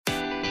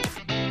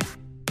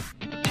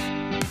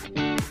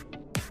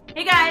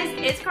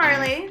It's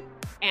Carly.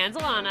 And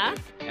Alana.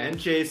 And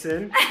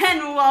Jason. And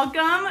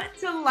welcome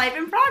to Life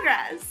in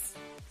Progress.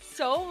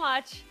 So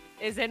much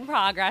is in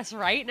progress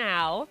right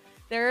now.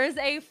 There is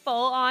a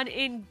full-on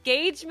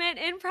engagement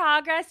in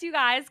progress, you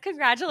guys.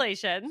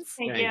 Congratulations.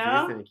 Thank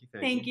you.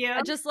 Thank you.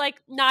 Just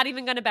like not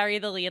even going to bury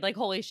the lead. Like,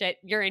 holy shit,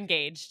 you're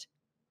engaged.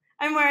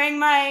 I'm wearing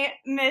my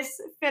Miss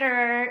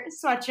Fitterer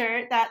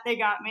sweatshirt that they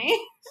got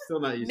me. Still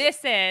not used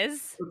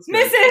Mrs.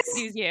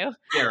 Excuse you.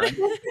 Yeah, right.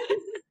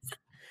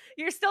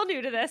 You're still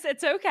new to this.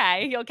 It's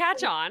okay. You'll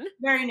catch on.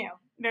 Very new.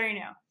 Very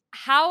new.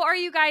 How are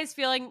you guys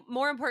feeling?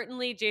 More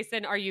importantly,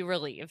 Jason, are you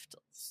relieved?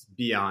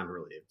 Beyond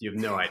relieved. You have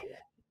no idea.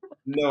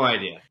 No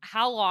idea.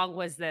 How long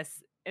was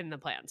this in the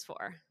plans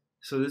for?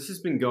 So this has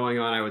been going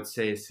on, I would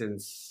say,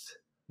 since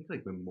I think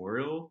like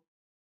Memorial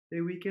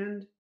Day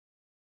weekend.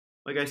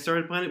 Like I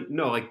started planning,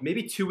 like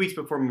maybe 2 weeks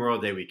before Memorial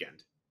Day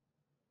weekend.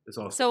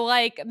 So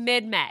like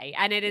mid-May,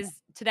 and it is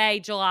today,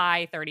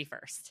 July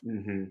 31st.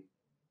 Mm-hmm.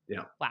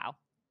 Yeah. Wow.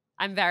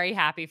 I'm very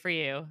happy for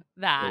you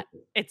that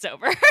it's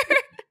over.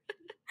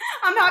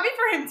 I'm happy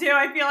for him too.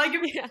 I feel like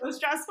it was so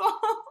stressful.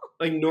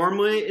 Like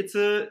normally it's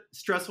a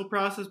stressful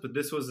process, but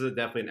this was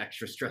definitely an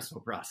extra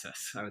stressful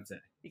process, I would say.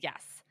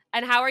 Yes.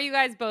 And how are you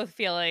guys both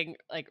feeling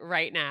like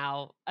right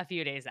now, a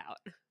few days out?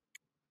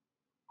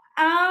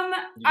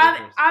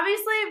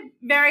 Obviously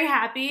very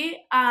happy.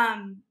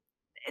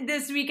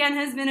 This weekend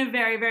has been a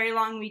very, very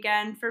long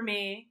weekend for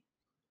me.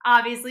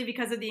 Obviously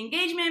because of the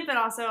engagement, but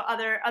also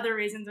other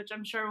reasons, which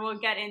I'm sure we'll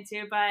get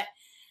into. But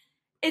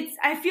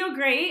I feel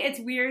great.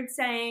 It's weird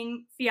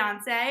saying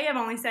fiance. I've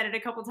only said it a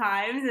couple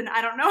times, and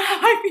I don't know how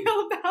I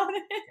feel about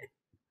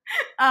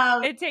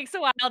it. It takes a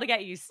while to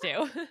get used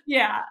to.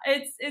 Yeah,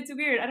 it's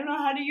weird. I don't know.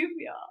 How do you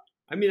feel?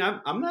 I mean,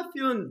 I'm not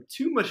feeling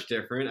too much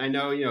different. I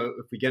know,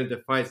 if we get into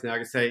fights now,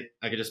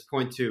 I could just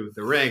point to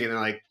the ring and then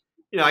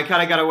I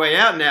kind of got a way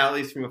out now, at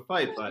least from a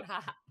fight. But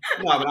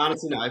no, but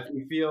honestly, no, I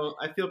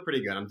feel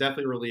pretty good. I'm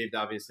definitely relieved.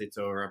 Obviously, it's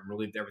over. I'm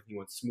relieved everything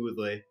went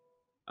smoothly.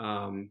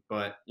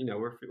 But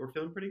we're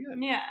feeling pretty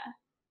good. Yeah,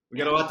 we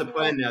got a lot to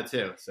plan now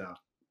too. So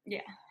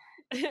yeah,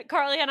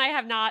 Carly and I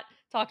have not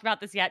talked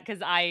about this yet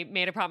because I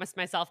made a promise to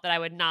myself that I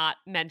would not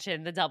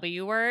mention the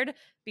W word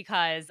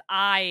because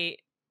I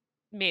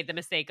made the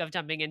mistake of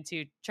jumping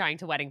into trying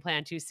to wedding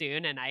plan too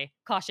soon, and I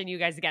caution you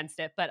guys against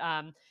it. But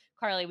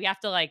Carly, we have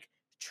to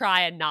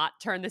try and not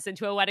turn this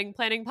into a wedding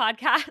planning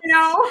podcast.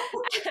 No,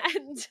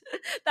 and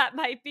that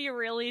might be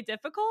really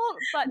difficult.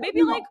 But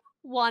maybe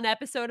one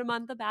episode a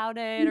month about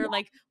it, or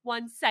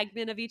one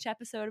segment of each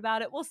episode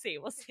about it. We'll see.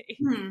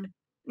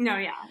 No,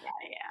 yeah.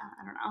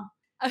 I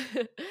don't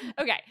know.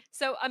 Okay,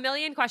 so a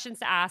million questions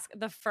to ask.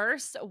 The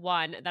first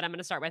one that I'm going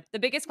to start with, the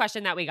biggest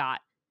question that we got,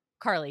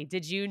 Carly,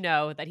 did you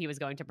know that he was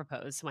going to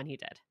propose when he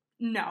did?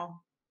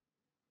 No,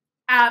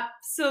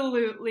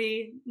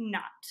 absolutely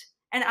not.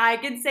 And I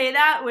can say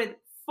that with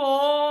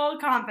full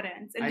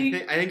confidence. And I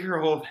think her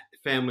whole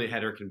family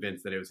had her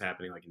convinced that it was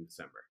happening in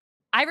December.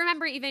 I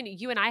remember even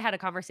you and I had a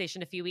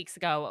conversation a few weeks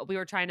ago. We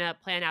were trying to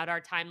plan out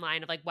our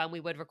timeline of when we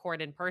would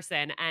record in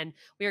person. And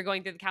we were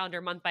going through the calendar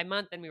month by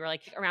month. And we were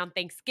around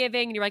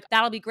Thanksgiving. And you're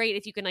that'll be great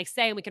if you can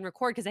say and we can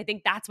record because I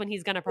think that's when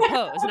he's going to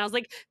propose. And I was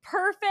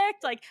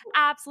perfect.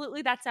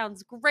 Absolutely. That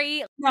sounds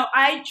great. No,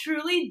 I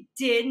truly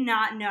did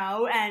not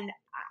know. And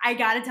I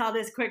got to tell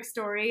this quick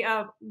story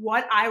of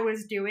what I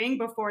was doing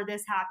before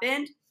this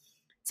happened.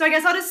 So I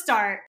guess I'll just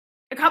start.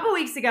 A couple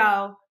weeks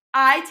ago,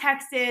 I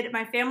texted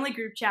my family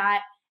group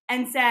chat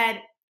and said,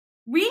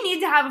 we need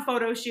to have a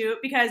photo shoot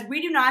because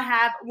we do not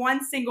have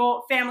one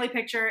single family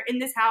picture in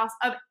this house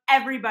of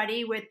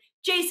everybody with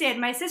Jason,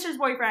 my sister's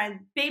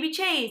boyfriend, baby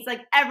Chase,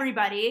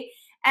 everybody.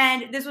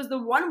 And this was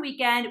the one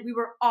weekend we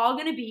were all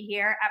going to be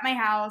here at my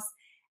house.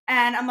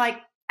 And I'm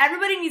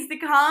everybody needs to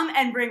come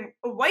and bring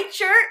a white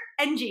shirt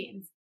and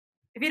jeans.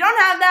 If you don't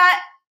have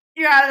that,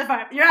 you're out of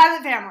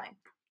the family.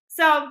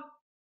 So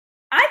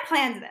I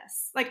planned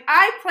this.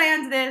 I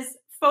planned this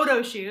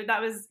photo shoot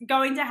that was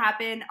going to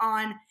happen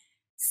on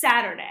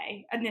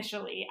Saturday.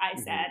 Initially, I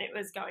said it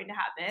was going to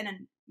happen,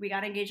 and we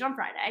got engaged on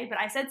Friday, but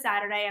I said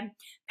Saturday, and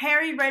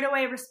Perry right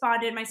away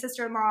responded, my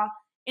sister-in-law,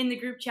 in the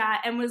group chat,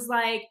 and was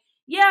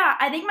yeah,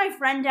 I think my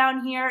friend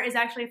down here is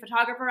actually a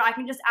photographer. I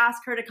can just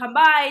ask her to come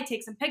by,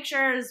 take some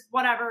pictures,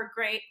 whatever,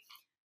 great.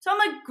 So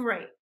I'm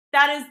great.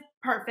 That is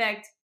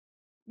perfect.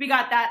 We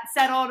got that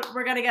settled.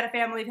 We're going to get a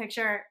family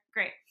picture.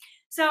 Great.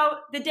 So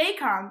the day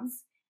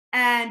comes,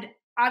 and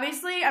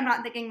obviously, I'm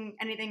not thinking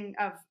anything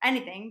of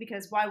anything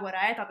because why would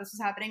I? I thought this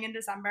was happening in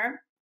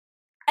December.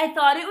 I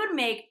thought it would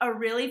make a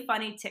really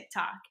funny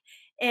TikTok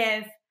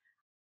if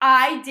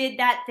I did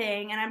that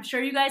thing, and I'm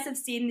sure you guys have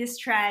seen this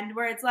trend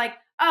where it's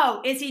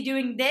oh, is he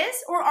doing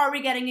this or are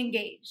we getting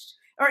engaged?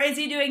 Or is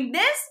he doing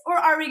this or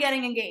are we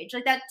getting engaged?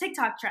 That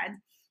TikTok trend.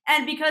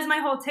 And because my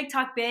whole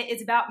TikTok bit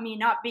is about me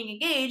not being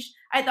engaged,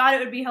 I thought it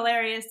would be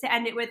hilarious to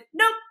end it with,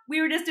 nope,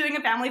 we were just doing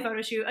a family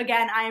photo shoot.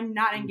 Again, I am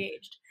not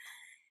engaged.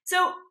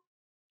 So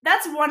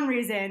that's one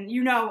reason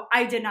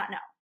I did not know.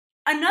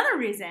 Another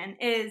reason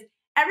is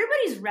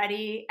everybody's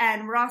ready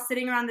and we're all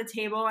sitting around the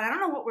table and I don't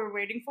know what we're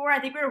waiting for. I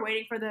think we were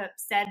waiting for the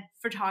said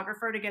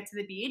photographer to get to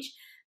the beach,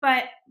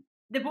 but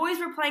the boys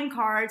were playing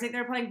cards, like they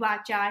were playing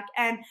blackjack,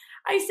 and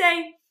I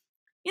say,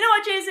 you know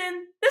what,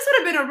 Jason? This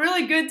would have been a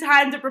really good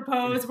time to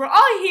propose. We're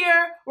all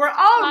here. We're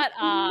all Shut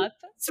up.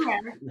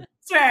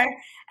 Swear.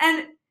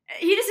 And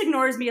he just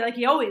ignores me like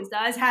he always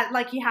does,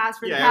 like he has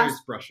for the I past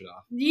always brush it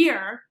off.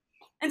 year.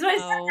 And so I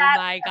said Oh that.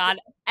 my God.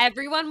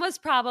 Everyone was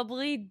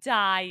probably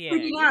dying.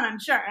 Freaking out, I'm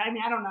sure. I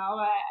mean, I don't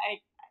know.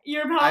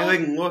 You're I probably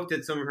like looked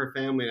at some of her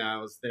family and I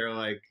was there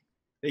like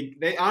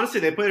they honestly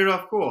they played it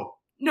off cool.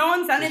 no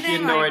one said She anything.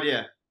 had no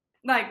idea.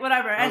 Like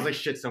whatever. I And was like,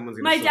 shit, someone's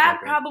gonna. my slip dad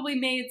up there. probably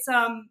made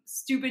some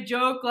stupid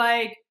joke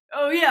like,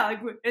 "Oh yeah,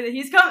 like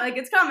he's coming, like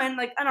it's coming."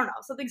 Like I don't know,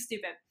 something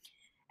stupid.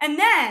 And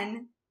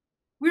then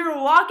we were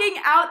walking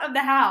out of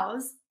the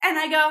house, and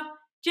I go,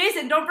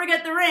 "Jason, don't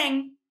forget the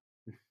ring."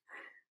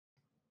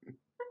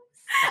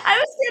 I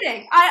was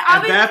kidding.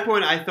 At that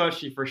point, I thought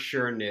she for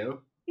sure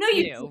knew. No,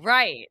 you knew,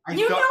 right?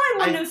 You know I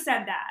wouldn't have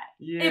said that.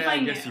 Yeah, if I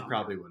guess knew. you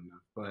probably wouldn't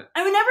have. But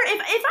I would never.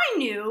 If I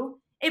knew,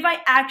 if I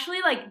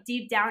actually like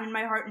deep down in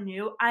my heart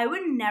knew, I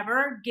would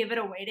never give it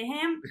away to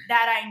him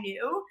that I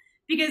knew,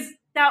 because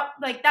that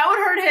would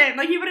hurt him.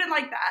 Like he wouldn't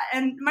like that,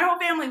 and my whole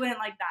family wouldn't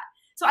like that.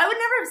 So I would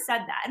never have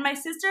said that. And my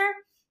sister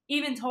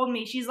even told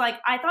me, she's like,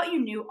 I thought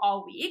you knew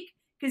all week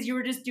because you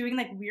were just doing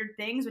like weird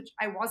things, which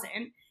I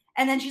wasn't.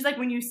 And then she's like,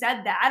 when you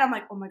said that, I'm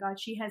like, oh my God,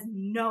 she has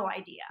no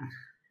idea.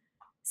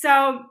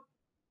 So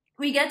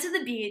we get to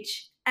the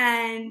beach,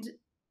 and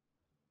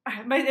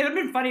it would have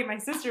been funny if my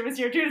sister was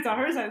here too to tell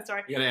her side of the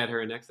story. you gotta add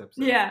her in next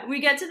episode. Yeah, we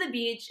get to the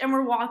beach and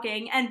we're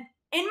walking, and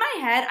in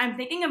my head, I'm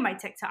thinking of my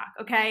TikTok,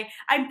 okay?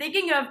 I'm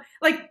thinking of,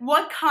 like,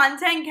 what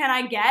content can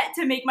I get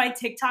to make my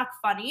TikTok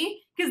funny?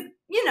 Because,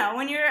 you know,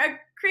 when you're a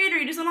creator,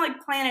 you just want to,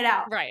 like, plan it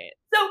out. Right.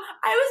 So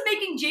I was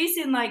making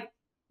Jason, like,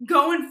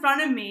 go in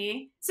front of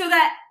me so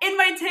that in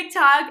my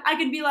TikTok, I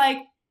could be like,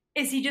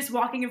 is he just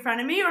walking in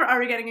front of me or are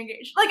we getting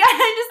engaged? Like,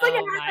 I just, like,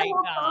 Oh had the my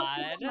whole God.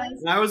 process.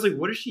 And I was like,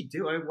 what does she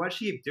do? Why does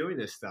she keep doing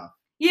this stuff?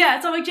 Yeah,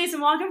 so I'm like, Jason,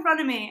 walk in front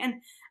of me. And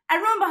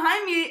everyone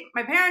behind me,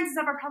 my parents and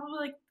stuff, are probably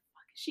like,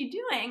 what is she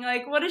doing?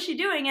 Like, what is she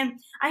doing? And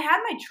I had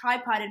my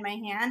tripod in my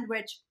hand,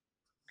 which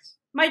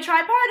my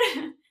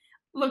tripod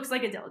looks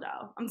like a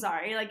dildo. I'm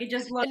sorry. Like, it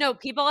just looks. No,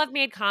 people have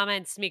made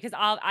comments to me because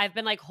I've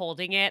been like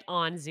holding it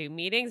on Zoom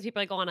meetings.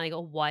 People are going like,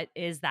 what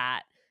is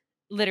that?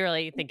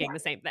 Literally thinking the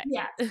same thing.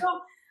 Yeah. So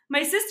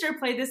my sister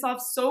played this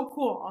off so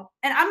cool.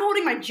 And I'm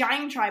holding my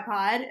giant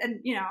tripod. And,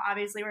 you know,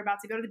 obviously we're about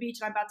to go to the beach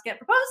and I'm about to get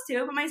proposed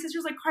to. But my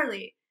sister's like,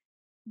 Carly,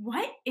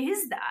 what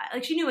is that?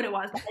 Like, she knew what it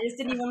was, but I just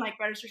didn't even like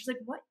register. She's like,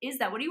 what is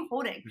that? What are you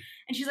holding?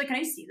 And she's like, can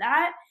I see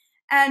that?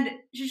 And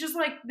she's just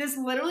like, this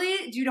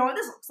literally, do you know what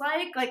this looks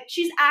like? Like,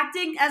 she's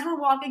acting as we're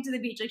walking to the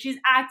beach. Like, she's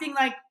acting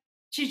like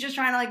she's just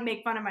trying to like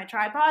make fun of my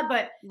tripod,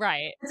 but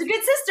Right. it's a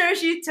good sister.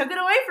 She took it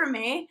away from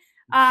me.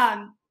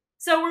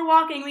 So we're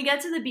walking, we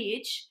get to the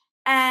beach,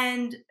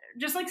 and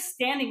just like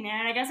standing there.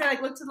 And I guess I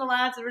like looked to the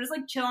left, and we're just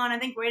like chilling, I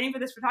think, waiting for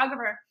this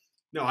photographer.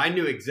 No, I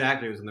knew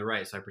exactly it was on the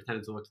right, so I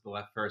pretended to look to the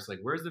left first. Like,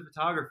 where's the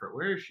photographer?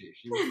 Where is she?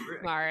 She was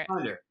Smart.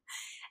 find her.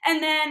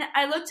 And then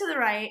I look to the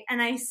right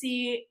and I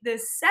see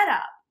this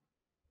setup.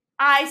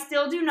 I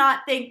still do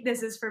not think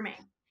this is for me.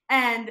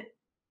 And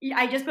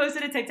I just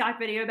posted a TikTok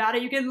video about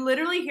it. You can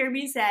literally hear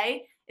me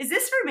say, is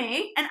this for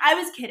me? And I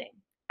was kidding.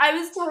 I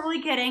was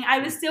totally kidding. I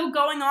was still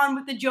going on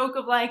with the joke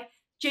of like,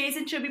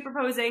 Jason should be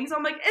proposing. So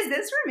I'm like, is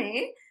this for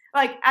me?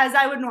 Like, as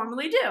I would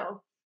normally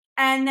do.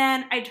 And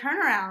then I turn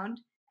around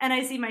and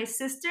I see my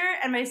sister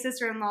and my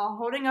sister-in-law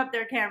holding up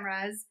their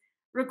cameras,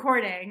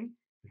 recording.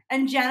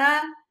 And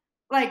Jenna,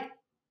 like,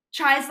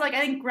 tries to, like, I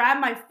think grab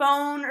my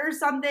phone or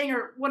something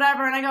or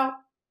whatever. And I go,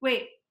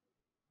 wait,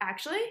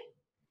 actually?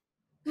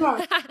 No.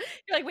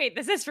 You're like, wait,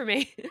 this is for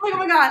me. Like, oh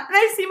my God. And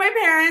I see my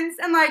parents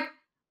and like,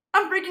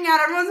 I'm freaking out.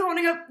 Everyone's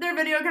holding up their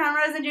video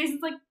cameras and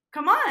Jason's like,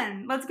 come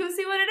on, let's go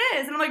see what it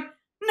is. And I'm like,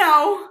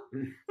 no.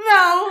 And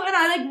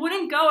I like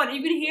wouldn't go. And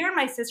you could hear in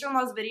my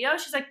sister-in-law's video,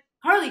 she's like,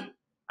 Carly.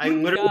 I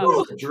literally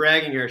was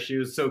dragging her. She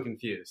was so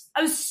confused.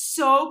 I was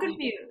so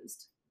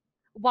confused.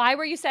 Why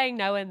were you saying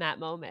no in that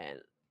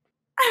moment?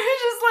 I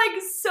was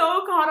just like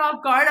so caught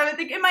off guard. I would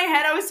think in my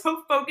head, I was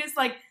so focused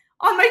like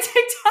on my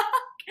TikTok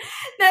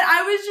that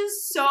I was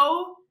just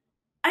so,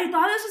 I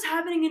thought this was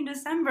happening in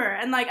December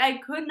and like I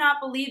could not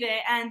believe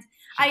it. And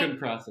I couldn't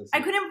process it.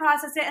 I couldn't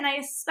process it. And I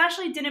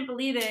especially didn't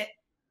believe it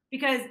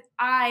because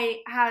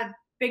I had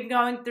been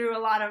going through a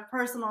lot of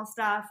personal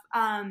stuff.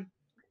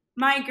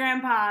 My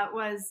grandpa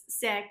was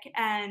sick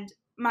and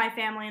my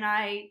family and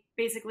I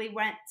basically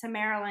went to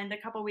Maryland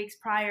a couple weeks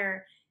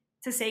prior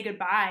to say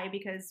goodbye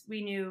because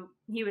we knew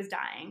he was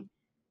dying.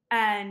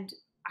 And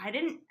I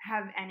didn't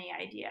have any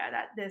idea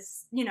that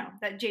this, you know,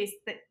 that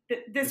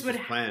this would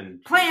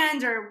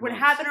planned or would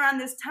happen around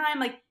this time.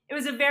 Like it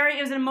was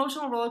an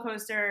emotional roller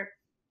coaster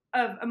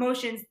of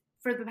emotions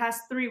for the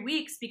past 3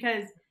 weeks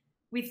because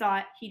we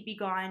thought he'd be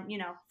gone, you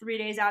know, 3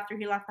 days after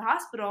he left the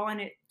hospital, and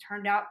it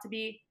turned out to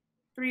be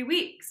 3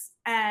 weeks.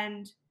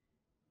 And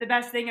the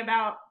best thing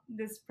about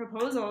this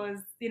proposal is,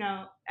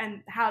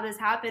 and how this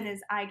happened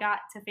is I got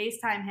to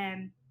FaceTime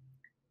him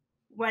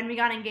when we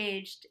got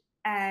engaged,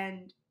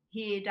 and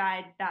he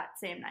died that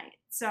same night.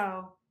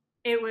 So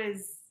it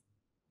was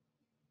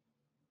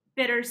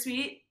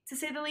bittersweet, to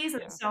say the least.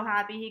 I'm so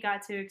happy he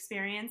got to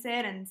experience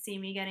it and see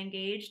me get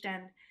engaged.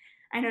 And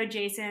I know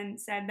Jason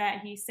said that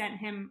he sent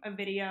him a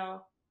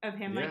video of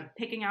him like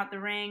picking out the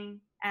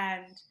ring,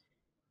 and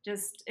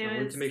just I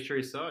wanted to make sure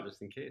he saw it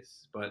just in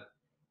case. But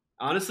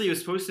honestly, it was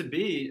supposed to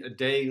be a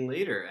day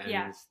later,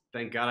 and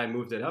thank God I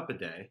moved it up a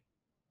day,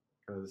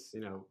 because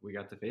we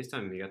got to FaceTime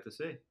and we got to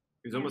see.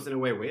 He was almost in a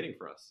way waiting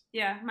for us.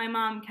 Yeah, my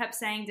mom kept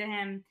saying to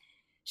him,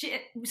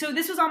 so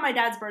this was on my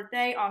dad's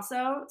birthday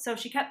also, so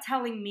she kept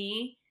telling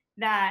me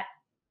that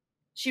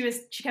she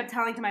kept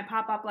telling to my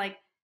pop-up, like,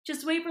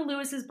 just wait for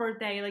Lewis's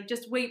birthday, like,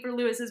 just wait for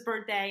Lewis's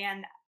birthday.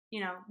 And,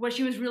 what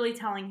she was really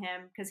telling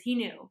him, because he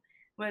knew,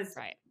 was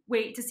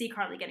wait to see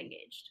Carly get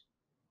engaged.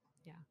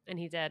 Yeah, and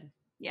he did.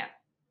 Yeah.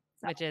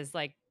 So. Which is,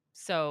 like,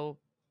 so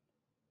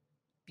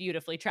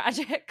beautifully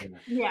tragic.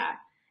 Yeah.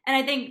 And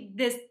I think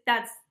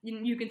that's,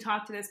 you can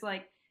talk to this, but,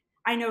 like,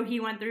 I know he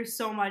went through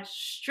so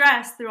much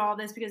stress through all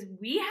this because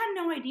we had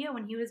no idea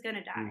when he was going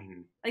to die.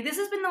 Mm-hmm. Like, this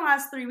has been the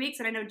last 3 weeks,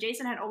 and I know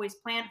Jason had always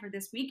planned for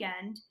this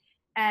weekend,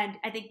 and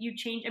I think you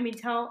changed. I mean,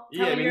 tell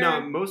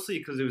no, mostly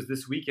because it was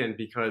this weekend,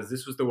 because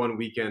this was the one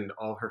weekend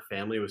all her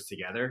family was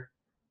together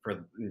for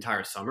the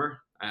entire summer.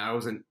 I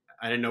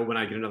didn't know when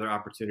I'd get another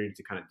opportunity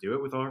to kind of do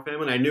it with all her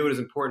family, and I knew it was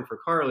important for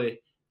Carly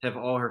to have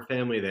all her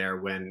family there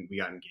when we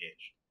got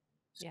engaged.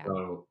 Yeah.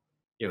 So,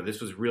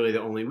 this was really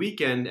the only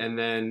weekend. And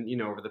then,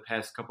 over the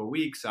past couple of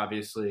weeks,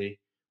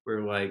 obviously, we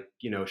were like,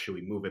 should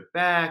we move it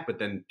back? But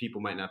then people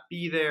might not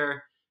be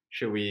there.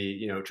 Should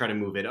we, try to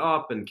move it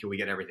up? And can we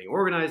get everything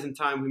organized in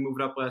time? We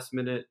moved it up last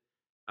minute.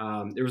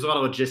 There was a lot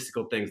of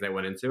logistical things that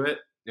went into it.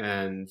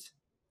 And,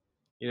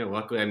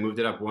 luckily I moved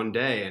it up one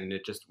day, and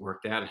it just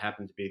worked out. It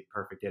happened to be the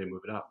perfect day to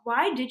move it up.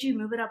 Why did you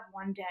move it up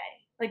one day?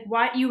 Like,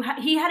 why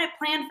he had it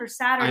planned for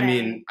Saturday? I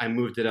mean, I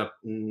moved it up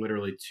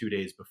literally 2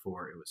 days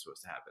before it was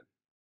supposed to happen.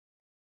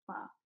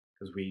 Wow.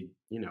 Because we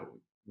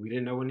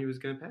didn't know when he was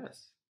going to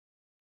pass.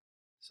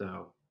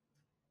 So,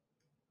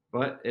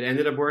 but it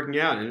ended up working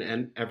out,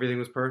 and everything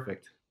was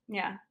perfect.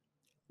 Yeah.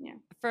 Yeah.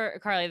 For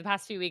Carly, the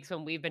past few weeks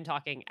when we've been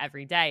talking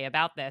every day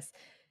about this,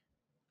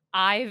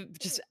 I've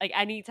just, like,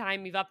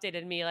 anytime you've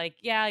updated me, like,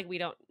 yeah, like, we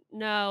don't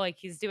know, like,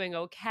 he's doing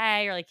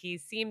okay, or like, he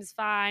seems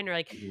fine, or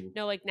like,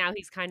 no, like, now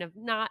he's kind of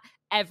not.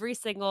 Every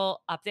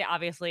single update,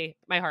 obviously,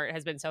 my heart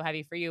has been so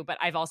heavy for you, but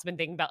I've also been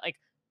thinking about, like,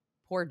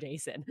 poor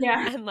Jason.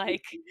 Yeah. And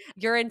like,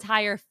 your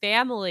entire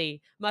family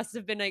must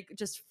have been like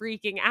just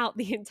freaking out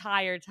the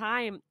entire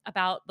time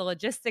about the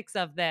logistics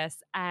of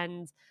this.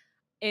 And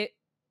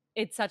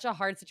it's such a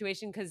hard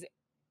situation because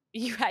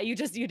you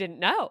didn't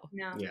know.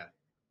 No. Yeah.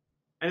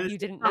 And you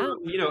didn't know.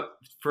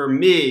 For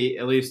me,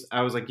 at least,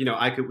 I was like,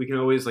 we can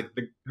always, like,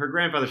 her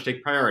grandfather should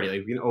take priority.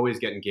 Like, we can always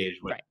get engaged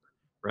with,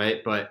 right?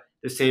 But at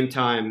the same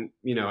time,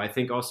 I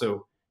think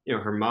also,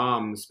 her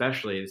mom,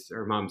 especially,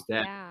 her mom's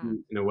dad,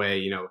 in a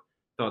way,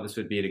 thought this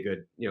would be a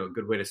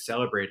good way to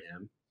celebrate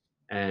him,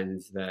 and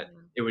that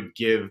it would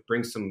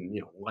bring some,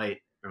 light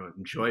or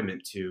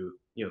enjoyment to,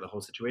 the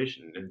whole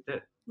situation. And it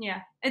did.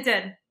 Yeah, it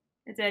did.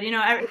 It did.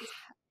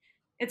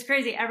 It's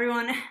crazy.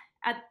 Everyone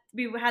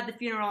we had the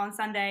funeral on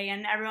Sunday,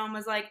 and everyone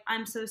was like,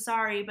 I'm so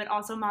sorry, but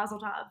also Mazel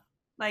Tov,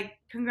 like,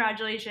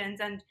 congratulations.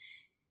 And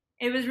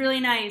it was really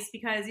nice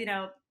because,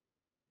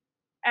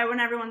 when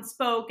everyone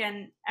spoke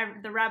and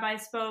the rabbi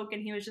spoke,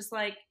 and he was just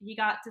like, he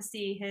got to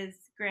see his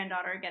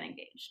granddaughter get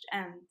engaged.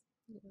 And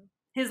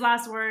his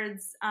last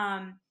words,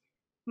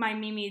 my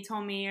Mimi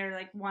told me, or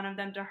like one of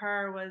them to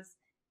her, was,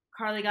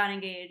 Carly got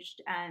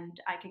engaged and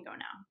I can go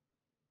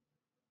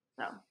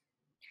now.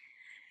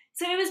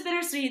 So it was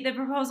bittersweet. The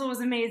proposal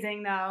was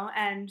amazing though.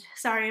 And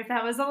sorry if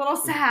that was a little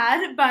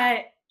sad, but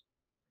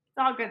it's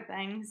all good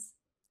things.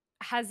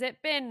 Has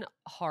it been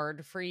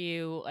hard for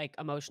you, like,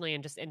 emotionally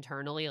and just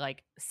internally,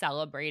 like,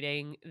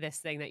 celebrating this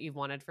thing that you've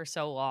wanted for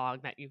so long,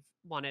 that you've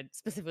wanted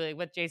specifically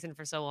with Jason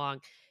for so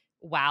long,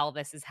 while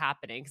this is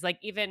happening? Because, like,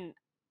 even,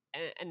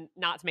 and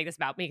not to make this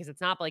about me, because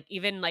it's not, but like,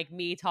 even like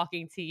me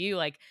talking to you,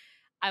 like,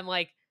 I'm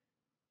like,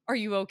 are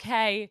you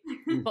okay?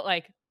 But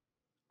like,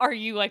 are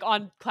you like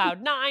on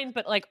cloud 9?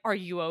 But like, are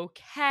you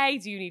okay?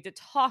 Do you need to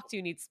talk? Do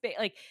you need space?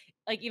 Like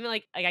even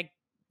like I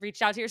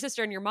reached out to your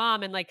sister and your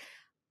mom, and like,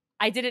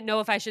 I didn't know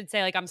if I should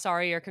say like, I'm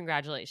sorry or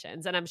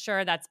congratulations. And I'm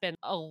sure that's been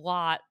a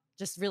lot,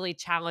 just really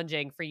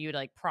challenging for you to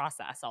like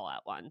process all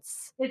at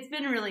once. It's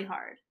been really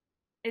hard.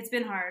 It's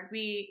been hard.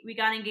 We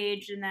got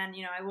engaged, and then,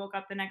 I woke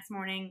up the next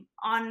morning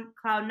on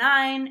cloud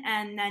 9,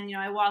 and then,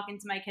 I walk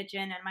into my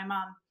kitchen and my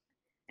mom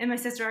and my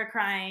sister are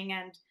crying,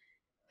 and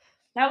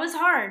that was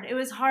hard. It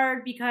was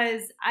hard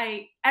because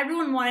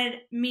everyone wanted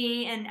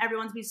me and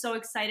everyone to be so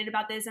excited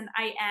about this, and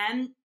I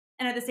am.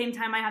 And at the same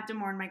time, I have to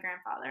mourn my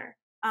grandfather.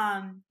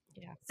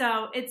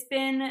 So it's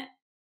been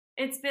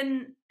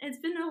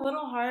a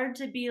little hard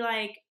to be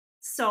like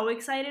so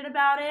excited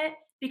about it,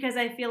 because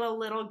I feel a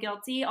little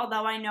guilty,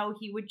 although I know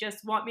he would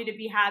just want me to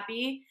be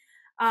happy.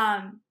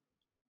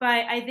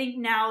 But I think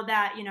now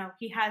that,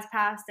 he has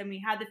passed and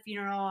we had the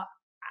funeral,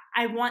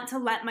 I want to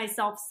let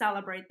myself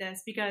celebrate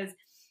this, because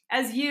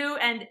as you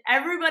and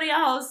everybody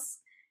else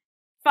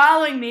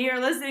following me or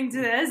listening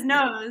to this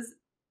knows,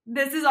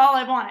 this is all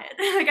I wanted.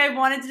 Like, I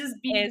wanted to just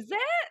be. Is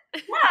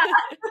it?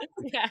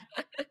 Yeah. Yeah.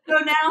 So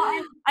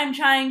now I'm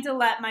trying to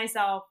let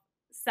myself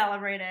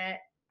celebrate it.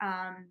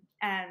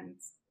 And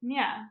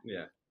yeah.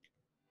 Yeah.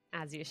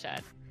 As you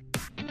should.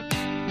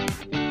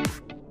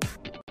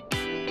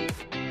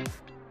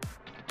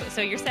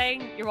 So you're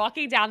saying you're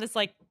walking down this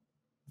like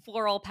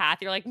floral path.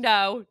 You're like,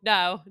 no.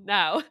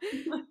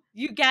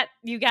 You get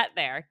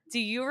there. Do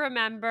you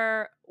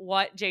remember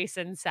what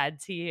Jason said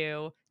to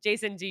you?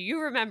 Jason, do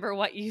you remember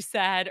what you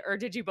said, or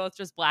did you both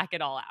just black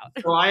it all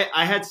out? So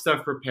I had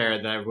stuff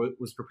prepared that I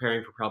was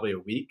preparing for probably a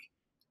week.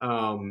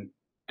 And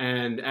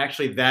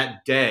actually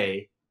that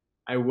day,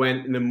 I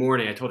went in the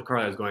morning. I told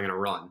Carly I was going on a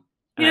run.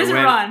 He doesn't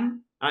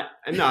run. I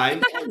don't run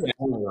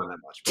that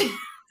much. But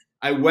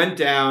I went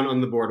down on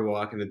the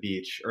boardwalk and the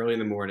beach early in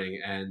the morning,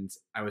 and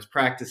I was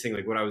practicing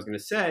like what I was going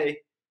to say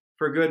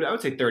for a good, I would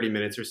say 30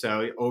 minutes or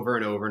so, over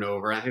and over and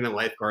over. I think the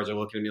lifeguards are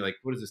looking at me like,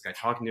 what is this guy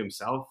talking to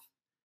himself?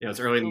 It's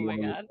early in the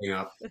morning.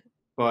 Up.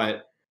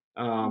 But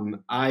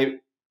I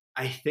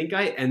think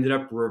I ended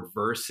up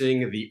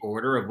reversing the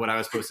order of what I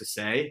was supposed to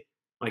say.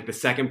 Like the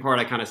second part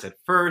I kind of said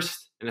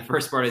first, and the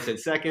first part I said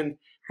second.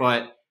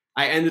 But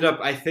I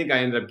think I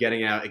ended up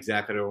getting out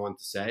exactly what I wanted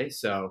to say.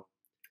 So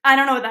I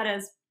don't know what that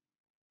is.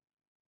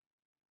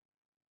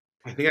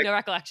 I think no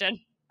recollection.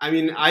 I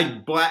mean, I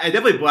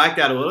definitely blacked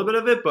out a little bit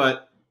of it,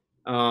 but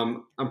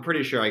I'm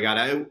pretty sure I got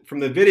it. From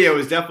the video, it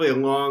was definitely a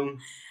long,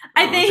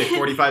 I think,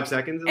 45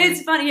 seconds.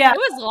 It's funny, yeah. It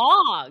was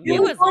long.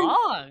 It was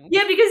long.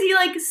 Yeah, because he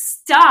like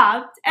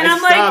stopped, and I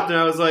stopped, and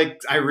I was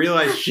like, I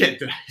realized, shit,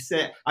 did I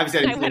say?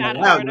 Obviously, I didn't say it out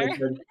loud.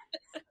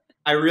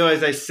 I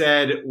realized I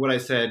said what I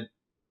said.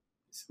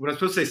 What I was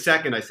supposed to say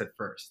second, I said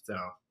first. So,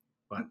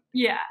 but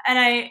yeah, and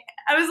I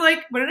was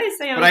like, what did I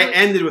say? But I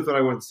ended with what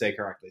I wanted to say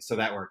correctly, so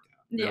that worked out.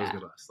 Yeah,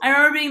 I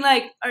remember being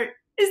like,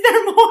 "Is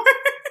there more?"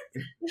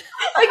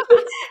 Like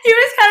he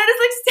was kind of just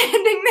like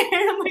standing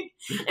there. I'm like,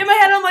 in my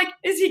head, I'm like,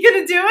 "Is he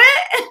gonna do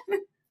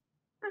it?"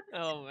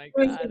 Oh my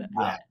god!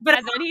 But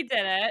and then he did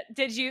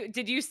it.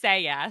 Did you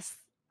say yes?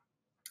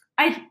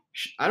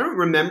 I don't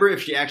remember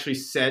if she actually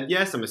said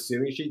yes. I'm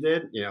assuming she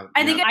did.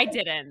 I think I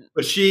didn't.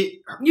 But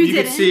you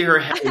could see her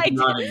head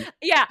nodding.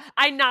 Yeah,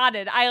 I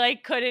nodded. I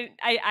like couldn't.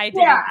 I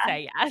didn't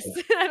say yes.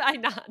 I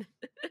nodded.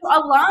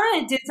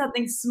 Alana did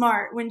something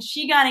smart when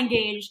she got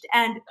engaged,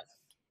 and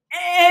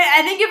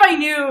I think if I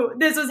knew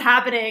this was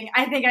happening,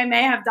 I think I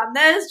may have done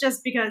this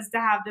just because to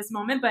have this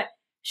moment. But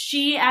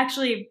she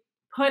actually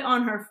put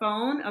on her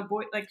phone a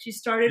voice, like she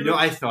started.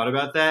 I thought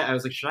about that. I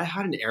was like, should I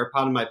hide an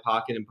AirPod in my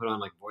pocket and put on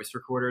like voice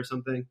recorder or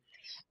something?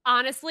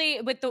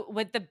 Honestly, with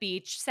the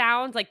beach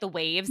sound, like the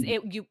waves,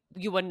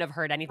 you wouldn't have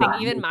heard anything.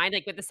 Even mine,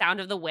 like with the sound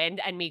of the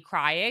wind and me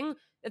crying,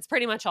 it's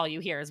pretty much all you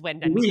hear is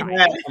wind and me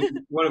crying.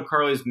 One of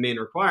Carly's main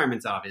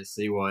requirements,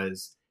 obviously,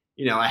 was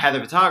I had the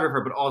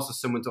photographer, but also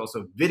someone to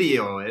also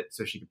video it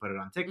so she could put it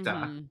on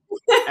TikTok.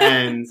 Mm-hmm.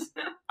 And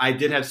I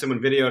did have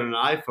someone video it on an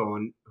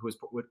iPhone who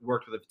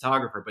worked with a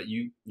photographer, but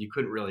you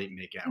couldn't really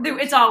make out.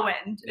 It's all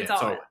wind. It's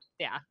all wind.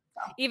 Yeah.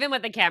 Even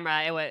with the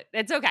camera,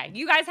 it's okay.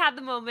 You guys had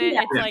the moment.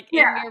 Yeah. It's like in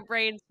your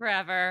brains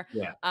forever.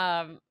 Yeah.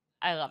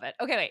 I love it.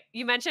 Okay, wait.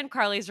 You mentioned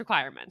Carly's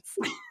requirements.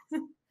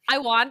 I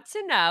want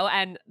to know,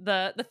 and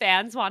the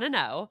fans want to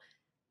know,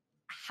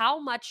 how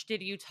much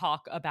did you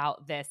talk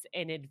about this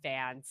in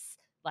advance?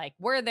 Like,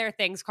 were there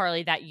things,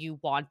 Carly, that you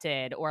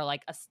wanted, or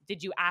like,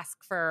 did you ask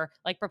for,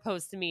 like,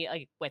 propose to me,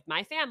 like, with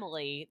my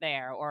family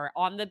there or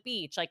on the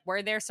beach? Like,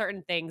 were there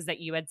certain things that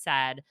you had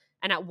said?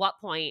 And at what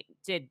point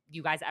did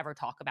you guys ever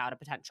talk about a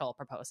potential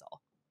proposal?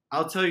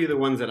 I'll tell you the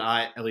ones that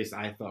at least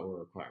I thought were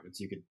requirements.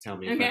 You could tell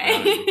me.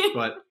 Okay.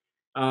 But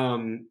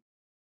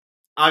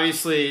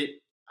obviously,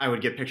 I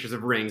would get pictures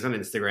of rings on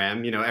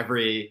Instagram,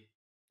 every,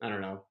 I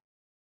don't know,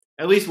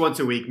 at least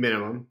once a week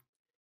minimum.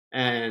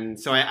 And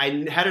so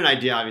I had an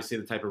idea, obviously,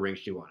 the type of ring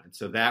she wanted.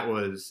 So that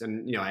was,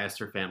 and, I asked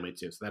her family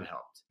too, so that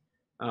helped.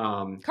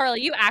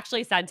 Carly, you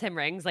actually sent him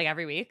rings like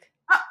every week?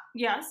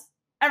 Yes.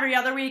 Every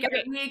other week,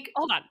 every week.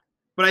 Hold on.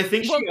 But I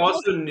think she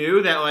also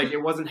knew that like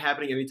it wasn't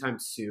happening anytime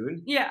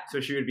soon. Yeah. So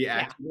she would be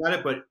asking about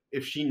it. But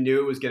if she knew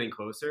it was getting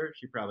closer,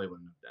 she probably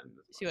wouldn't have done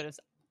it. She would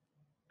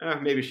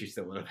have. Maybe she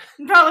still would have.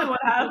 Probably would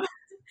have.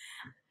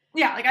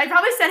 Yeah, like I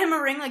probably sent him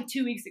a ring like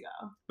 2 weeks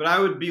ago. But I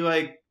would be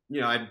like,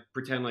 I'd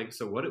pretend like,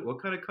 so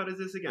what kind of cut is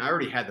this again? I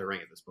already had the ring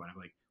at this point. I'm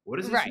like, what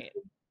is this? Right.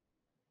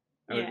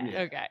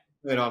 Okay.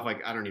 Play it off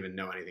like I don't even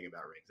know anything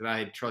about rings.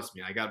 And trust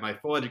me, I got my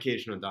full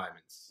education on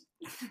diamonds.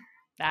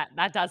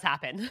 That does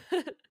happen.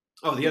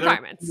 Oh, the other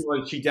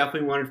was she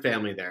definitely wanted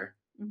family there.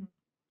 Mm-hmm.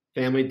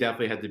 Family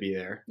definitely had to be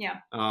there. Yeah.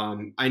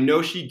 I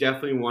know she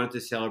definitely wanted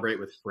to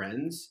celebrate with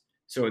friends.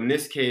 So in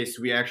this case,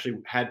 we actually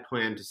had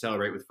planned to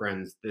celebrate with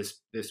friends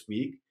this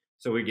week.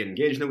 So we get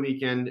engaged in the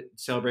weekend,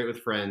 celebrate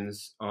with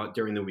friends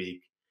during the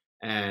week.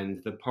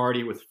 and the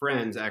party with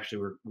friends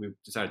actually we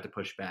decided to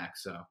push back.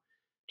 So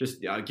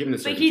just given the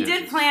But he circumstances.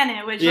 did plan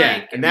it, which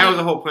and that was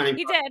a whole planning.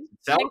 He process did.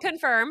 itself, Can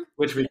confirm.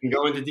 which we can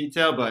go into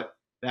detail, but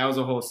that was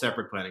a whole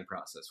separate planning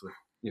process with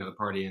the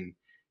party in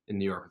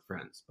New York with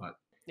friends. But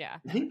Yeah,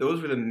 I think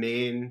those were the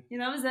main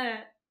that was it.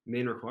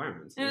 main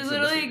requirements. It was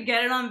literally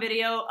get it on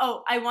video.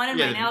 Oh, I wanted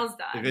my nails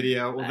done. The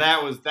video. Well,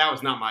 that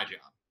was not my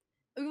job.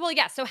 Well,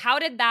 yeah. So how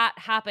did that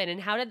happen,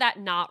 and how did that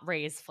not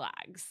raise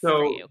flags So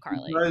for you,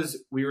 Carly?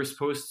 because we were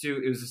supposed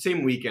to, it was the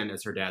same weekend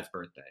as her dad's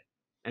birthday,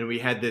 and we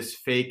had this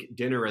fake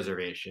dinner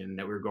reservation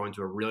that we were going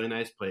to a really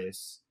nice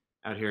place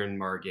out here in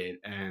Margate,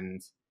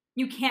 and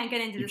you can't get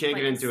into you this can't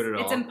place. get into it at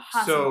all. It's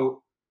impossible.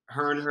 So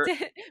her and her.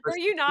 Were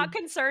you not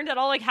concerned at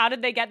all? Like, how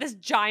did they get this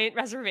giant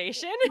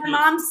reservation? My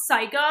mom's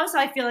psycho, so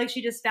I feel like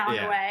she just found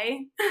a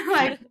way.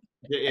 Like,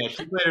 yeah,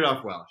 she played it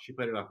off well.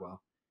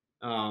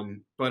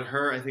 But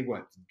her, I think,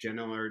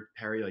 Jenna or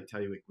Perry,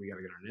 tell you we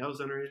gotta get our nails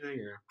done or anything?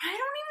 Or I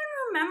don't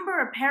even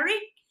remember. Perry,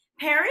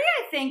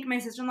 I think my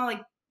sister-in-law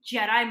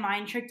Jedi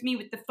mind tricked me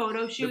with the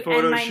photo shoot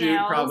and my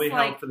nails. Probably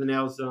helped for the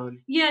nails done.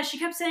 Yeah, she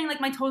kept saying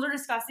my toes are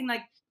disgusting.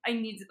 I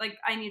need to.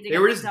 They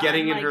were just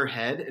getting in her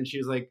head, and she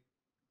was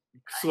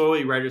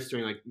slowly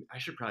registering. I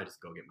should probably just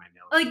go get my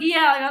nails.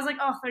 I was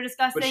oh, they're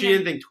disgusting. But she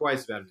didn't think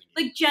twice about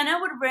it. Jenna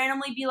would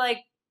randomly be like,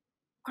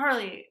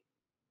 Carly,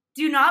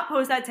 do not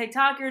post that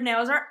TikTok. Your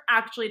nails are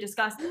actually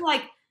disgusting.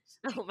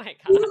 Oh my God.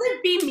 She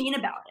would be mean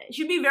about it.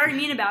 She'd be very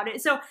mean about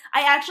it. So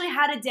I actually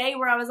had a day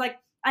where I was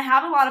I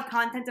have a lot of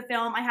content to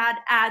film. I had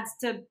ads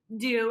to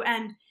do.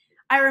 And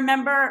I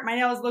remember my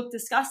nails looked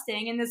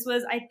disgusting. And this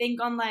was, I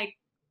think, on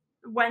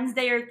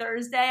Wednesday or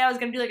Thursday. I was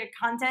going to do a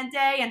content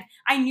day. And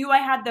I knew I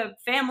had the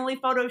family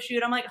photo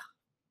shoot. I'm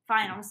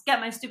fine, I'll just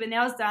get my stupid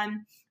nails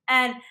done.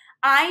 And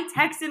I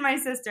texted my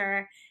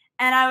sister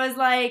and I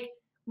was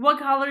what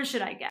color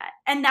should I get?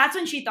 And that's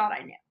when she thought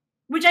I knew,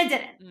 which I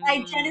didn't.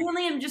 I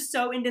genuinely am just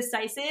so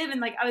indecisive.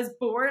 And I was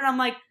bored and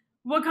I'm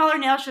what color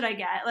nail should I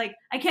get?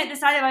 I can't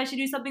decide if I should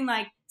do something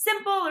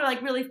simple or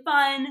really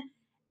fun.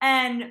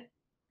 And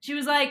she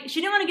was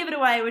she didn't want to give it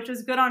away, which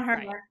was good on her.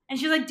 Right. And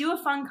she was do a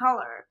fun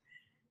color.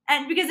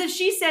 And because if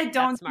she said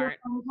don't do a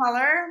fun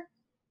color,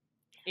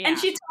 and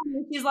she told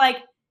me, she's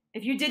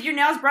if you did your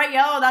nails bright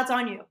yellow, that's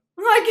on you.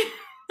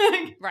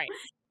 Right.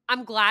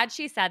 I'm glad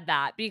she said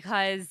that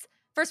because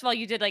first of all,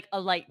 you did a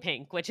light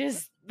pink, which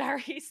is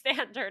very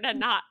standard and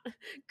not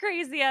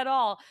crazy at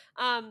all.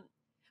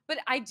 But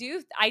I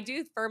do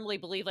firmly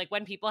believe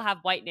when people have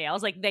white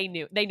nails, they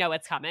know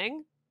it's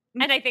coming.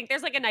 And I think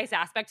there's a nice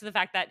aspect to the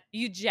fact that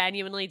you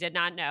genuinely did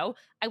not know.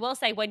 I will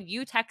say when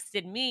you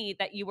texted me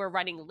that you were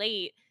running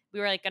late, we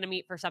were going to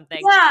meet for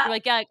something. Yeah.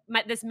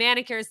 You're this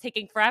manicure is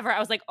taking forever. I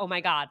was oh my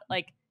God,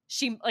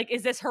 she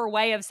is this her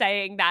way of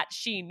saying that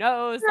she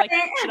knows?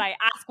 Should I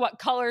ask what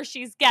color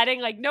she's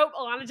getting? Nope,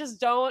 Alana, just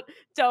don't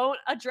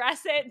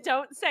address it.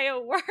 Don't say a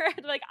word.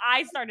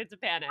 I started to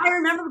panic. I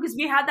remember because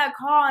we had that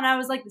call and I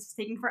was this is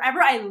taking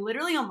forever. I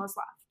literally almost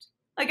left.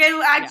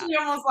 I actually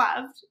almost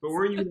left. But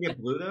weren't you going to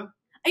get blue though?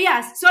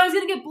 Yes. So I was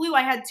going to get blue.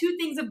 I had 2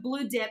 things of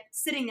blue dip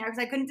sitting there because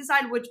I couldn't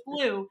decide which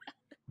blue.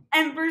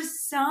 And for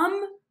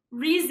some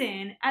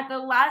reason, at the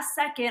last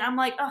second, I'm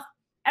oh,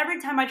 every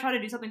time I try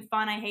to do something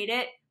fun, I hate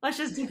it. Let's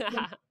just do it.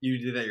 You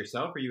did that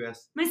yourself or you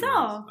asked?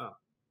 Myself. Oh.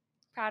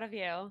 Proud of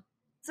you.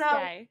 So,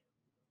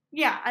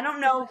 yeah, I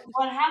don't know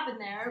what happened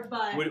there,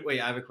 but...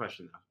 Wait, I have a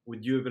question though.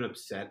 Would you have been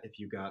upset if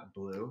you got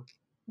blue?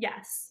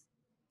 Yes.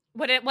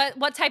 What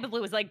type of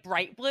blue? Was it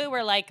bright blue or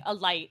a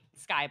light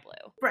sky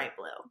blue? Bright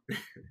blue.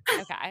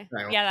 Okay.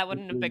 Yeah, that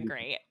wouldn't have been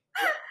great.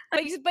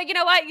 But you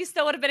know what? You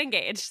still would have been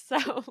engaged,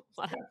 so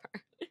whatever.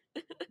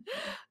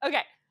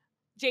 Okay.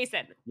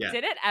 Jason,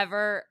 did it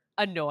ever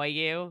annoy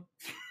you?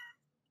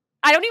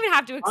 I don't even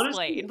have to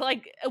explain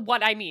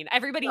what I mean.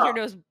 Everybody here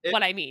knows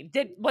what I mean.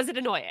 Was it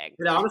annoying?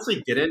 It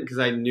honestly didn't because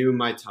I knew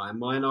my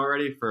timeline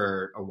already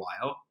for a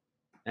while.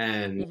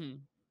 And,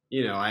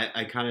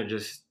 I kind of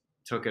just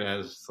took it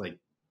as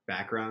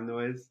background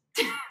noise.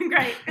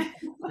 Great.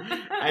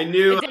 I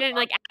knew it didn't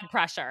add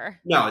pressure.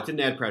 No, it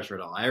didn't add pressure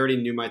at all. I already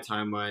knew my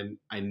timeline.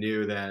 I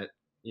knew that,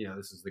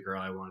 this is the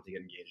girl I wanted to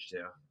get engaged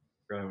to,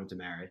 girl I wanted to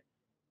marry.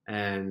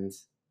 And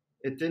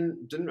it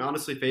didn't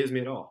honestly faze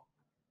me at all.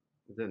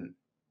 It didn't.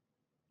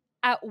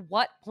 At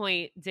what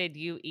point did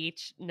you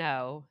each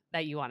know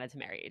that you wanted to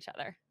marry each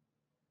other?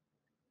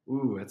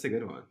 Ooh, that's a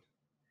good one.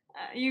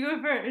 You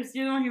go first.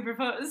 You're the one who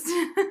proposed.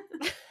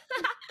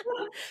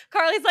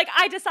 Carly's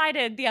I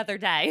decided the other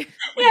day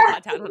when you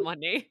got down on one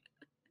knee.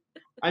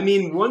 I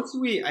mean, once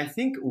we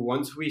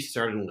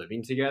started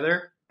living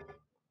together,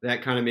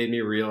 that kind of made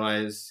me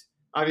realize,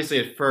 obviously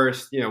at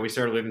first, we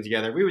started living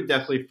together. We would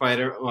definitely fight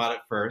a lot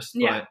at first,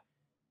 but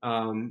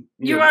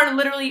you are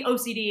literally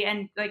OCD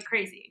and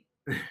crazy.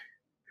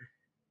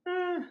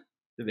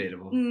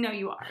 Debatable. No,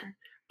 you are.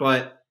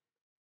 But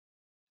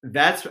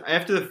that's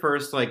after the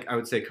first, I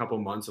would say a couple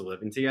months of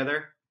living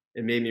together,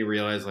 it made me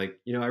realize, I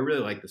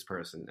really like this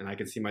person and I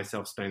can see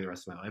myself spending the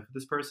rest of my life with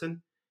this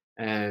person.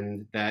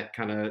 And that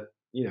kind of,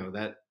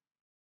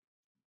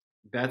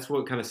 that's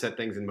what kind of set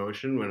things in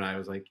motion when I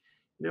was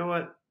you know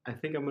what? I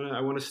think I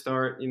want to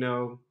start,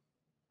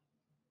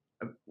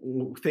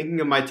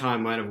 thinking of my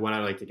timeline of when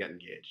I'd like to get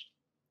engaged.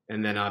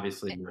 And then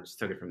obviously, just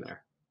took it from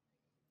there.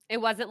 It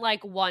wasn't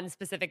like one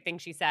specific thing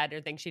she said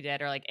or thing she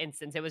did or like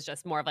instance. It was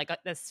just more of like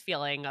this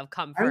feeling of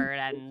comfort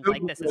and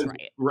like, this is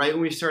right. Right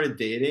when we started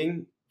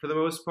dating, for the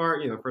most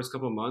part, the first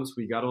couple of months,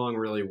 we got along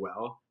really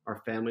well.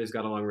 Our families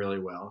got along really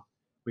well.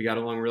 We got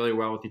along really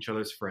well with each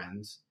other's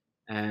friends.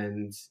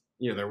 And,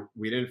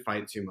 we didn't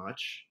fight too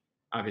much.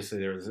 Obviously,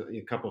 there was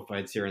a couple of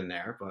fights here and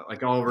there, but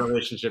like all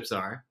relationships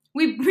are.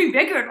 We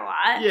bickered a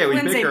lot. Yeah,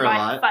 we bicker a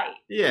lot. Fight.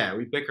 Yeah,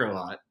 we bicker a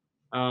lot.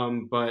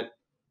 But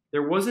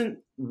there wasn't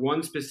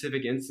one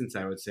specific instance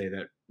I would say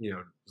that,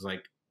 was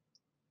like,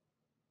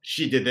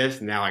 she did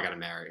this, now I got to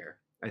marry her.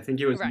 I think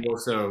it was more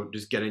so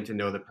just getting to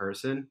know the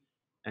person.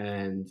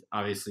 And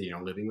obviously,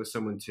 living with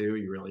someone too,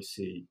 you really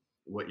see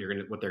what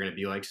they're going to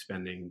be like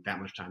spending that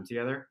much time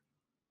together.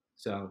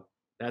 So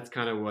that's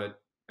kind of what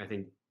I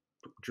think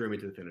drew me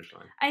to the finish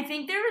line. I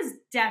think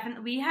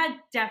we had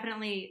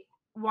definitely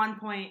one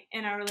point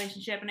in our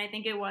relationship, and I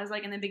think it was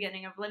like in the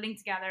beginning of living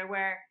together,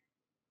 where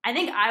I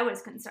think I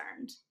was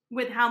concerned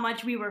with how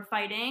much we were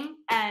fighting.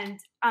 And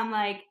I'm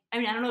like,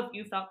 I don't know if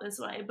you felt this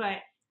way, but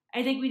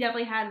I think we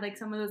definitely had like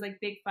some of those like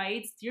big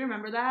fights. Do you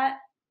remember that?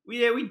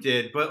 Yeah, we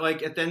did. But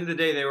like at the end of the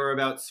day, they were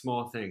about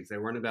small things. They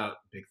weren't about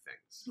big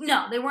things.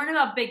 No, they weren't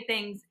about big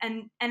things.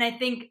 And I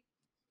think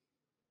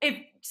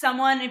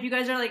if you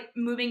guys are like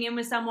moving in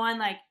with someone,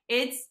 like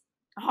it's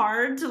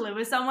hard to live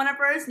with someone at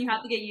first and you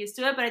have to get used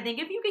to it. But I think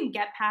if you can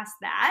get past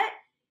that,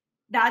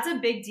 that's a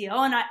big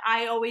deal. And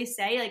I always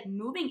say, like,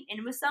 moving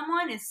in with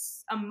someone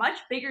is a much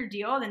bigger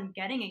deal than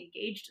getting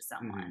engaged to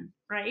someone,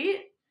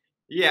 right?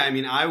 Yeah,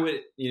 I would,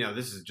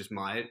 this is just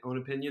my own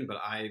opinion, but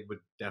I would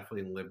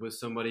definitely live with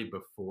somebody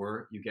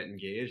before you get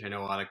engaged. I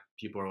know a lot of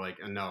people are like,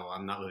 oh, no,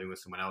 I'm not living with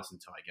someone else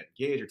until I get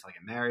engaged or until I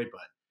get married.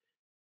 But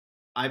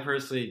I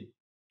personally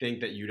think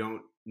that you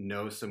don't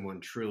know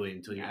someone truly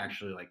until you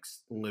actually like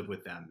live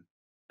with them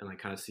and like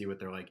kind of see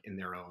what they're like in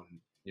their own,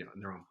 in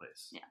their own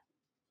place. Yeah.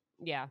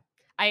 Yeah.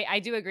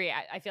 I do agree.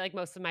 I feel like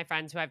most of my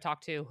friends who I've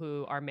talked to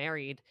who are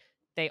married,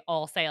 they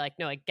all say like,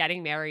 no, like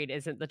getting married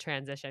isn't the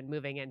transition.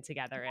 Moving in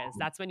together is.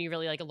 That's when you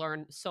really like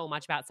learn so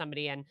much about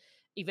somebody. And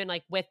even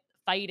like with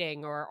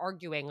fighting or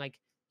arguing, like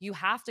you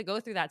have to go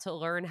through that to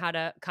learn how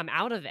to come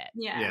out of it.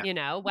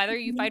 Yeah. Whether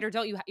you fight or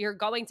don't, you're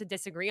going to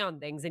disagree on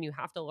things and you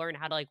have to learn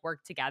how to like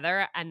work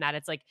together, and that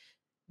it's like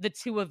the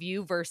two of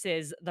you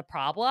versus the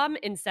problem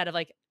instead of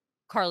like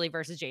Carly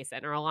versus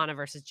Jason or Alana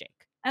versus Jake.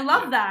 I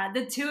love that.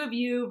 The two of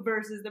you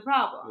versus the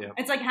problem. Yeah.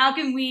 It's like, how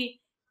can we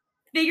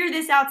figure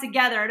this out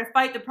together to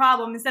fight the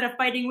problem instead of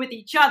fighting with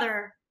each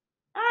other?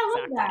 I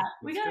love that.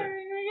 We gotta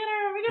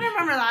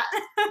remember that.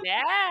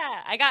 Yeah.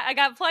 I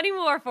got plenty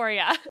more for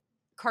you.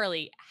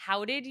 Carly,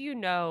 how did you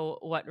know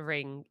what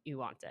ring you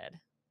wanted?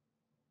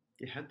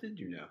 Yeah, how did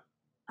you know?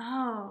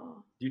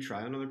 Oh. Do you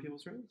try on other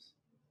people's rings?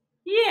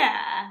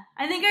 Yeah.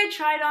 I think I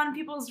tried on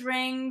people's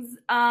rings.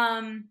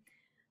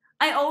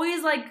 I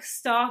always like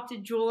stalked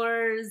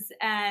jewelers,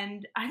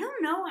 and I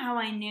don't know how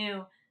I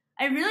knew.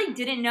 I really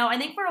didn't know. I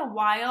think for a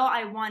while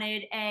I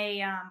wanted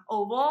a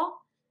oval,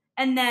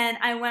 and then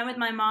I went with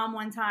my mom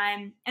one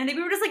time, and I think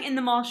we were just like in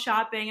the mall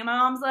shopping, and my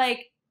mom's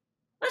like,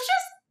 let's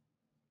just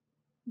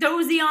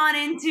dozy on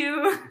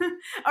into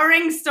a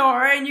ring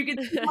store, and you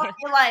can see what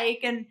you like.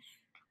 And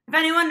if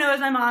anyone knows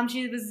my mom,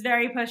 she was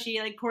very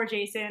pushy, like poor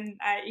Jason.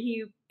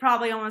 He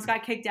probably almost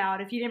got kicked out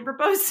if he didn't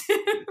propose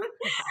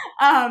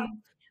to.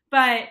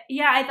 But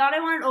yeah, I thought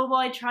I wanted oval.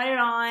 I tried it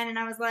on and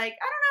I was like,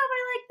 I don't know if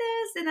I like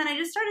this. And then I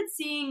just started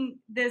seeing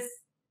this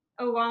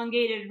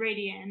elongated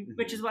radian,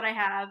 which is what I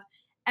have.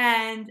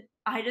 And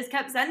I just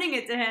kept sending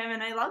it to him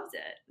and I loved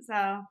it. So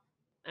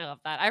I love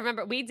that. I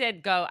remember we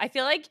did go. I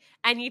feel like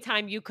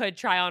anytime you could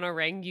try on a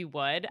ring, you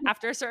would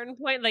after a certain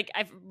point. Like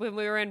when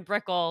we were in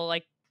Brickell,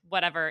 like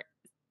whatever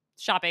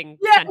shopping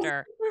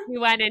center, we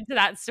went into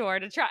that store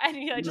to try, and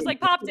he just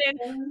like popped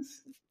in.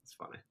 It's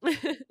funny.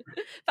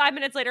 5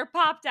 minutes later,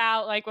 popped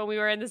out. Like when we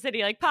were in the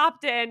city, like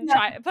popped in,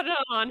 put it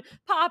on,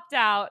 popped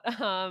out.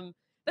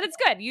 But it's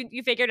good.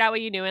 You figured out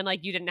what you knew, and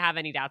like you didn't have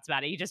any doubts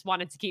about it. You just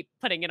wanted to keep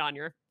putting it on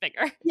your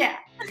finger. Yeah.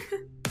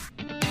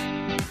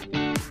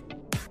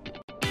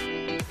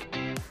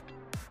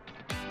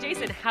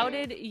 Jason, how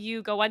did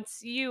you go once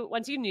you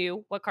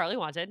knew what Carly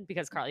wanted,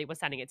 because Carly was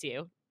sending it to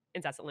you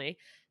incessantly?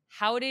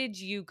 How did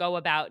you go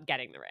about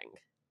getting the ring?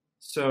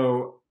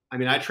 So,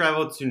 I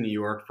traveled to New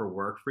York for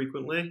work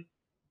frequently,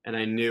 and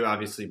I knew,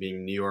 obviously,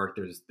 being New York,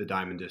 there's the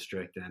Diamond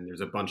District, and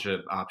there's a bunch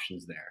of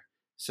options there.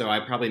 So I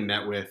probably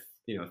met with,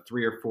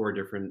 3 or 4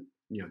 different,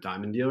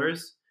 diamond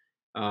dealers,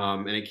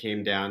 and it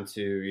came down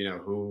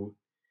to,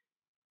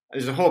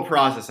 there's a whole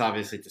process,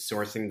 obviously, to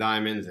sourcing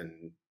diamonds,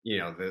 and,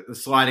 the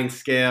sliding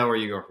scale where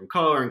you go from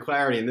color and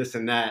clarity and this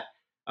and that.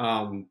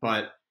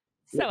 But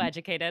so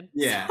educated.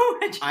 Yeah. So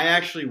educated. I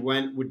actually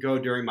would go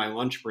during my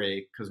lunch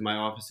break because my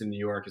office in New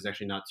York is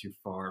actually not too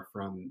far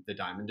from the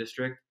Diamond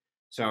District.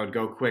 So I would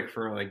go quick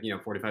for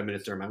 45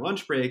 minutes during my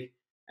lunch break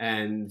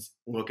and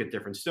look at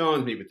different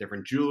stones, meet with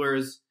different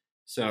jewelers.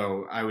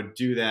 So I would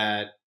do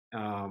that.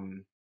 I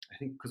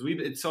think because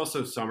it's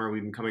also summer.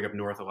 We've been coming up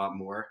north a lot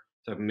more,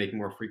 so I've been making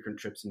more frequent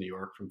trips to New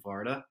York from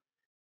Florida.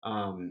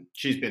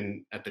 She's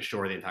been at the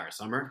shore the entire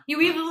summer. Yeah,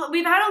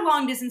 we've had a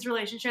long distance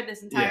relationship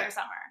this entire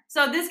summer.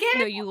 So this game.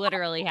 No, you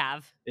literally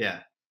have. Yeah.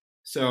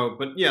 So,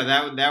 but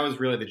yeah, that was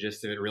really the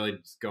gist of it. Really,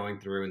 just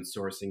going through and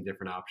sourcing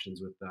different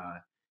options with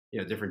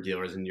different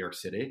dealers in New York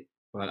City.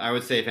 But I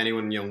would say if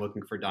anyone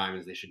looking for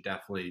diamonds, they should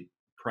definitely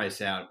price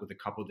out with a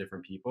couple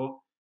different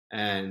people.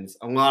 And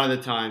a lot of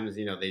the times,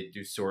 they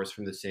do source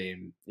from the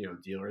same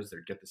dealers. They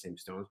get the same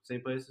stones from the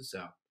same places.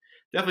 So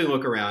definitely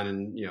look around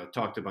and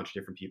talk to a bunch of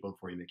different people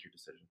before you make your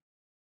decision.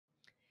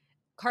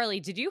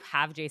 Carly, did you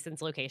have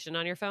Jason's location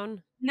on your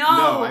phone? No,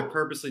 I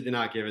purposely did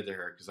not give it to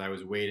her because I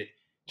was waiting.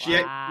 She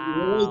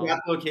only got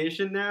the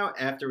location now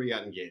after we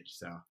got engaged.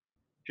 So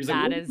she's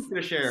like, "You're going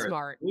to share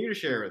smart. You're going to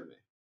share it with me."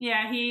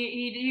 Yeah,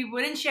 he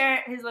wouldn't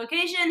share his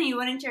location. He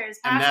wouldn't share his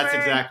password. And that's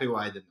exactly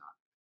why I did not.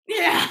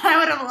 Yeah, I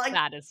would have liked.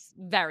 That is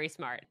very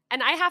smart.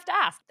 And I have to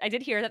ask, I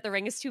did hear that the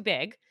ring is too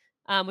big,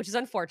 which is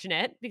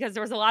unfortunate because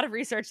there was a lot of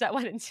research that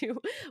went into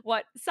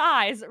what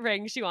size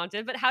ring she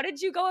wanted. But how did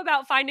you go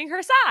about finding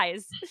her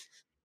size?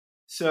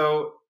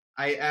 So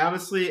I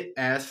honestly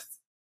asked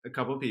a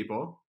couple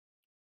people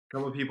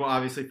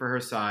obviously for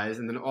her size.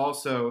 And then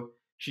also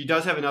she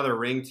does have another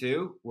ring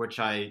too, which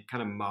I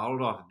kind of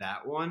modeled off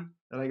that one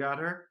that I got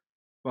her.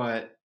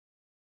 But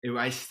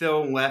I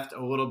still left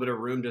a little bit of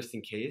room just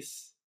in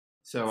case.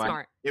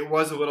 So it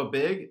was a little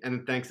big,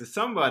 and thanks to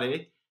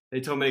somebody,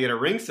 they told me to get a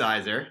ring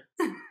sizer.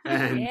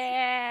 And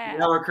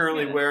now we're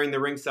currently wearing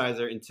the ring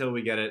sizer until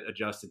we get it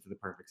adjusted to the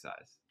perfect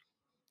size.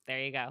 There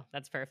you go.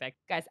 That's perfect.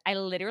 Guys, I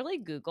literally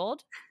Googled.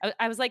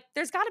 I was like,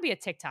 there's got to be a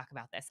TikTok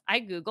about this.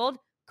 I Googled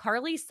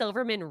Carly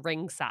Silverman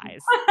ring size.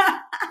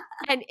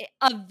 And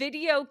a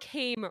video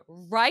came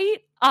right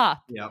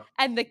up. Yep.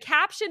 And the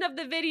caption of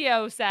the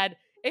video said,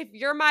 "If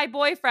you're my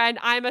boyfriend,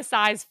 I'm a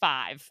size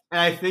 5." And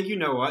I think, you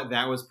know what?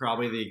 That was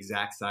probably the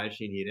exact size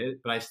she needed,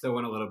 but I still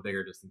went a little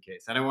bigger just in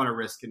case. I don't want to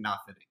risk it not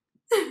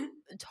fitting.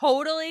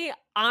 Totally,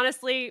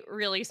 honestly,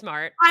 really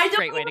smart. I don't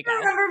Great way to go.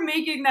 remember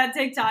making that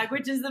TikTok,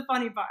 which is the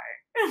funny part.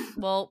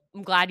 Well,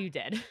 I'm glad you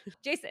did.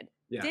 Jason,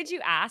 Yeah. Did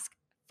you ask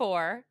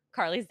for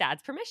Carly's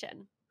dad's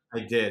permission?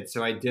 I did.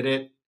 So I did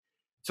it.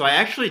 So I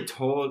actually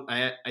told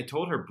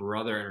her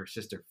brother and her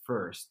sister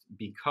first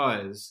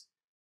because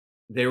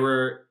they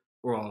were,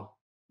 well,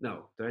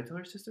 no, did I tell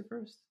her sister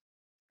first?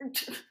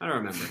 I don't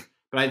remember.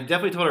 But I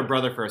definitely told her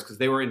brother first because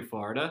they were in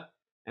Florida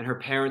and her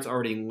parents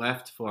already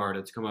left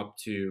Florida to come up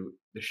to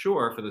the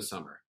shore for the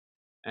summer.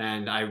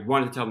 And I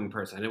wanted to tell them in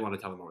person. I didn't want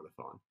to tell them over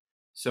the phone.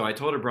 So I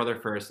told her brother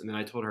first, and then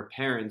I told her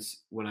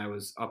parents when I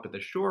was up at the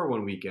shore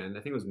one weekend.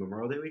 I think it was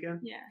Memorial Day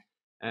weekend. Yeah.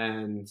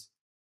 And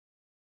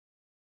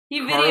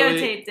he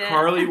videotaped it.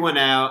 Carly went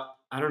out.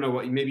 I don't know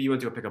what, maybe you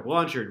went to go pick up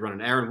lunch or run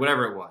an errand,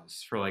 whatever it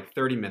was, for like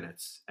 30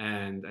 minutes.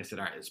 And I said,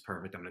 all right, it's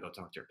perfect. I'm going to go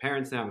talk to her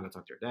parents now. I'm going to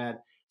talk to her dad.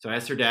 So I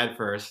asked her dad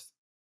first.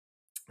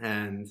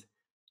 And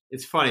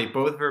it's funny,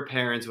 both of her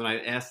parents, when I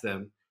asked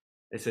them,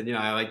 they said,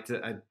 I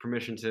had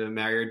permission to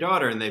marry your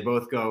daughter. And they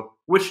both go,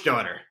 which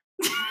daughter?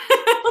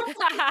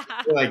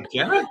 They're like,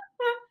 Jenna?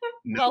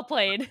 No. Well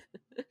played.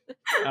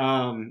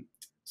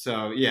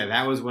 So yeah,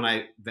 that was when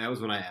I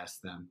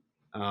asked them.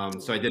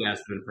 So I did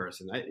ask them in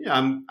person.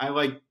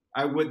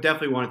 I would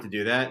definitely wanted to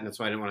do that, and that's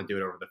why I didn't want to do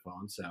it over the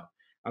phone. So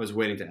I was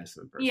waiting to ask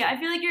them in person. Yeah, I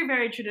feel like you're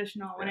very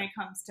traditional when it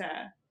comes to.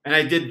 And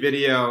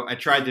I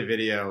tried to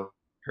video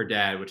her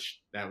dad,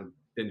 which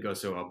didn't go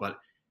so well, but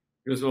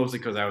it was mostly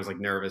because I was like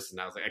nervous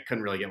and I was like I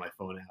couldn't really get my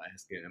phone out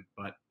asking him.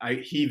 But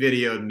he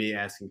videoed me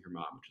asking her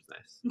mom, which was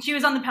nice. And she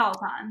was on the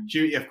Peloton.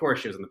 Of course,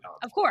 she was on the Peloton.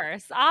 Of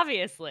course,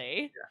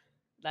 obviously. Yeah.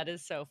 That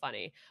is so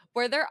funny.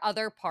 Were there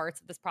other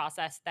parts of this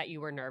process that you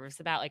were nervous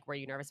about? Like, were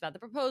you nervous about the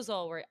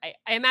proposal?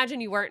 I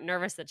imagine you weren't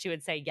nervous that she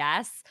would say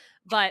yes,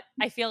 but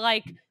I feel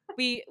like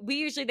we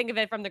usually think of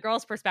it from the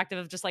girl's perspective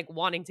of just like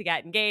wanting to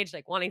get engaged,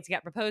 like wanting to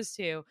get proposed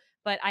to.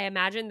 But I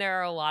imagine there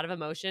are a lot of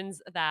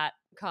emotions that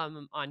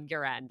come on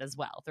your end as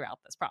well throughout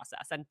this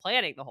process and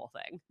planning the whole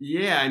thing.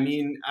 Yeah, I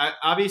mean,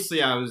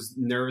 obviously I was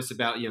nervous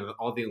about,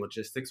 all the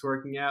logistics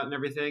working out and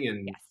everything.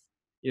 And yes.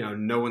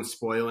 No one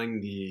spoiling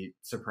the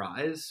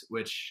surprise,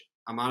 which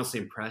I'm honestly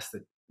impressed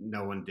that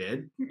no one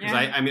did. Because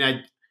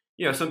I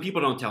some people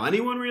don't tell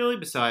anyone really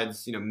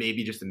besides,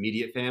 maybe just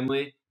immediate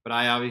family. But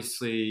I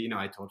obviously,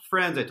 I told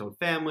friends, I told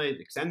family,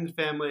 extended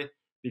family,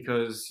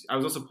 because I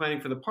was also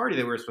planning for the party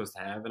that we were supposed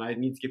to have and I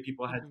need to give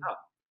people a heads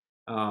up.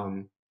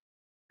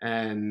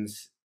 And,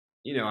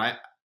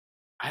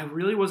 I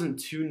really wasn't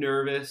too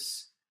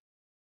nervous,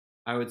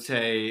 I would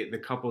say the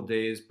couple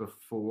days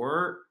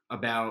before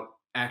about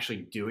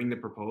actually doing the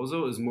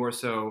proposal. Is more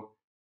so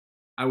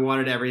I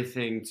wanted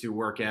everything to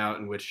work out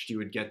in which she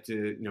would get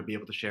to be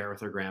able to share with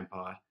her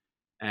grandpa,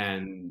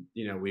 and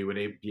we would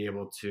be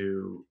able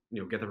to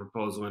get the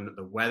proposal in.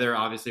 The weather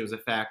obviously was a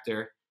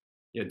factor,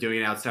 doing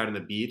it outside on the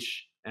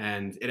beach,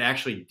 and it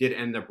actually did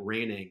end up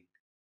raining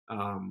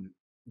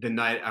the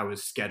night I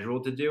was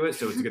scheduled to do it,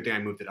 so it's a good thing I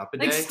moved it up a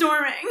day. Like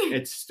storming.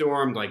 It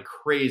stormed like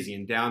crazy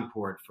and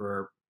downpoured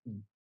for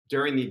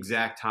during the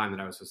exact time that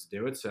I was supposed to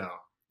do it. So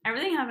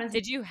Everything happens.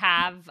 Did you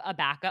have a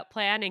backup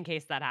plan in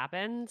case that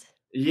happened?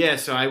 yeah,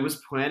 so I was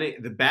planning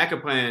the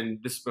backup plan.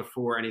 This is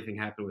before anything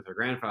happened with her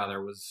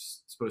grandfather,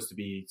 was supposed to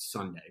be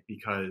Sunday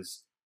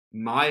because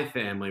my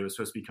family was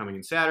supposed to be coming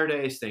in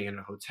Saturday, staying in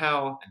a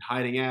hotel and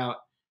hiding out.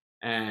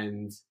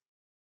 And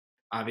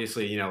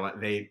obviously, you know,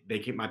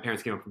 my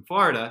parents came up from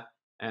Florida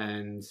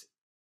and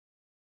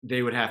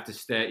they would have to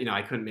stay, you know,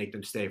 I couldn't make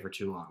them stay for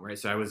too long, right?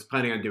 So I was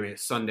planning on doing it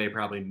Sunday,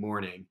 probably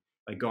morning,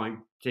 like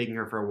taking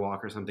her for a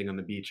walk or something on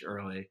the beach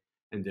early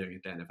and doing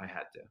it then if I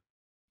had to.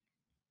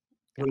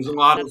 It was a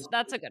lot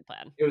That's a good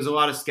plan. It was a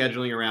lot of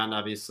scheduling around,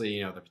 obviously,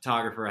 you know, the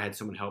photographer. I had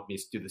someone help me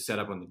do the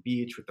setup on the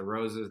beach with the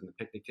roses and the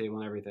picnic table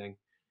and everything.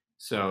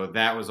 So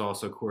that was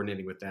also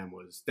coordinating with them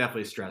was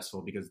definitely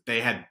stressful because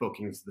they had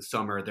bookings the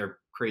summer. They're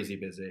crazy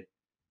busy.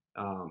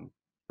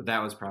 But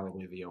that was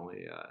probably the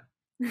only,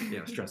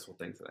 stressful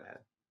things that I had.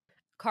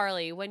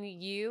 Carly, when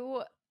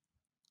you've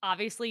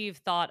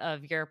thought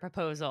of your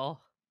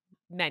proposal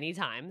many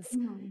times.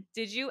 Mm-hmm.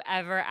 Did you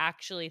ever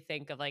actually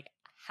think of like,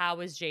 how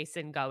is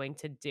Jason going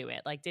to do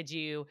it? Like, did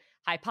you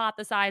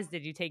hypothesize?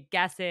 Did you take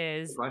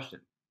guesses? Good question.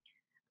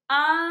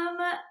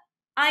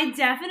 I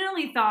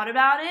definitely thought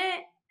about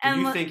it. Did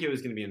you think it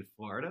was going to be in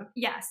Florida?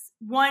 Yes.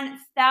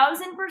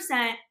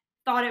 1,000%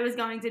 thought it was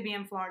going to be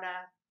in Florida.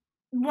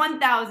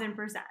 1,000%.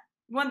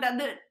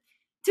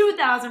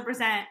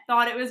 2,000%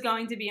 thought it was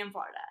going to be in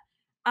Florida.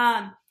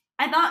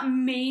 I thought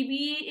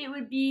maybe it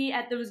would be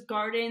at those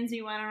gardens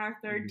we went on our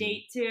third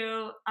date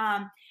to.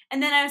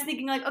 And then I was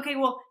thinking like, okay,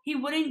 well, he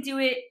wouldn't do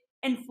it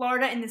in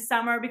Florida in the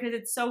summer because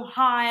it's so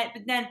hot,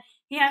 but then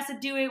he has to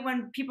do it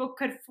when people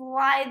could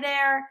fly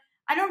there.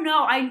 I don't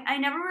know. I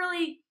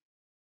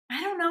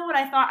don't know what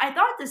I thought. I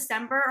thought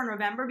December or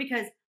November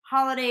because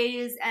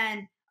holidays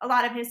and a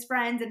lot of his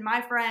friends and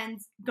my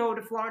friends go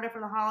to Florida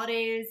for the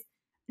holidays.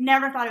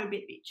 Never thought it would be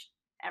at the beach.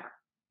 Ever.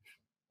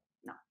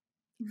 No.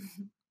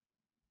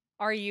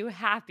 Are you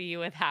happy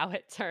with how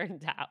it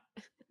turned out?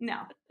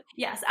 No.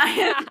 Yes, I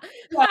am.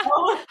 So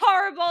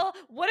horrible.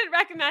 Wouldn't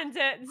recommend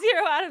it.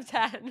 0 out of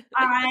 10.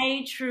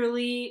 I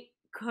truly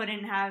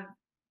couldn't have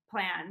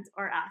planned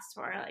or asked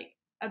for like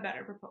a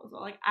better proposal.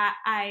 Like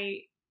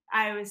I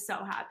was so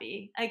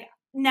happy. Like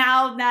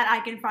now that I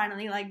can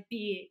finally like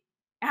be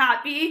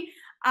happy,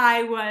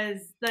 I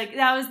was like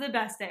that was the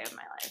best day of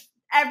my life.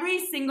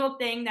 Every single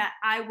thing that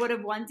I would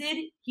have wanted,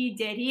 he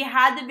did. He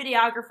had the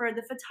videographer,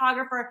 the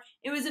photographer.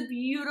 It was a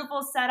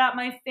beautiful setup.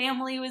 My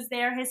family was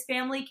there. His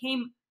family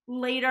came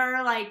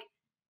later. Like,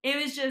 it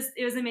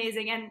was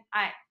amazing. And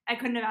I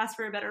couldn't have asked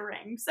for a better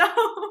ring. So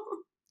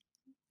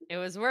it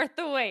was worth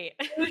the wait.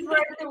 It was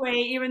worth the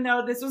wait, even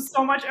though this was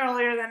so much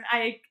earlier than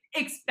I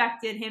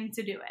expected him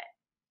to do it.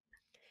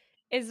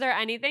 Is there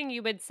anything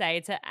you would say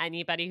to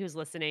anybody who's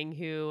listening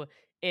who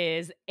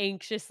is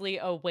anxiously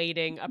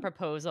awaiting a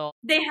proposal?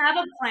 They have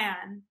a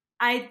plan.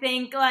 I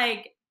think,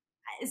 like,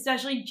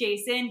 especially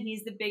Jason,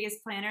 he's the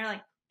biggest planner.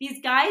 Like,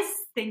 these guys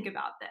think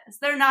about this.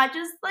 They're not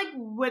just, like,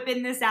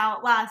 whipping this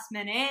out last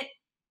minute.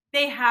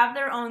 They have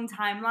their own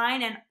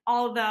timeline. And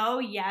although,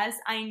 yes,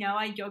 I know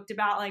I joked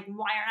about, like,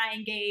 why aren't I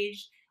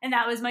engaged? And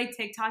that was my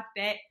TikTok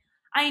bit.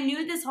 I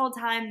knew this whole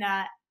time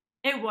that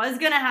it was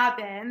going to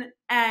happen.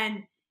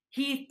 And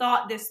he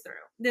thought this through.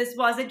 This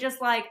wasn't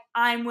just like,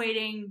 I'm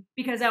waiting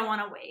because I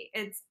want to wait.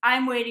 It's,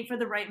 I'm waiting for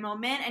the right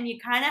moment. And you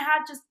kind of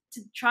have just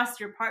to trust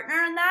your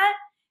partner in that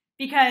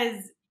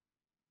because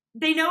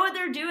they know what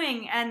they're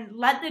doing and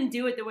let them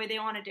do it the way they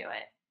want to do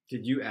it.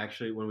 Did you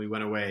actually, when we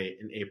went away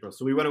in April,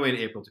 so we went away in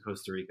April to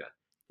Costa Rica,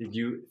 it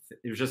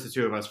was just the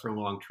two of us for a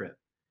long trip.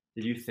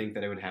 Did you think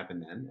that it would happen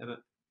then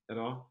at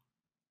all?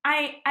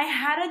 I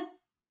had a...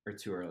 Or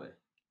too early?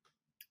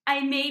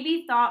 I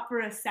maybe thought for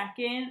a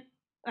second,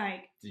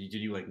 like... Did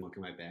you like look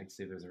at my bag to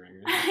see if there's a ring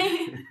or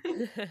anything?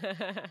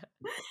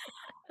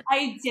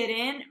 I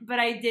didn't, but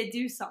I did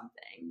do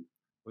something.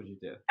 What did you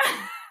do?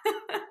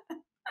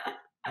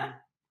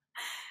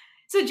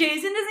 So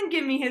Jason doesn't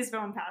give me his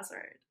phone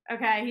password.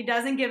 Okay, he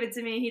doesn't give it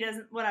to me. He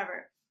doesn't,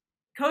 whatever.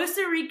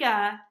 Costa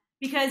Rica,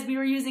 because we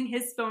were using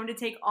his phone to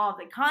take all of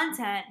the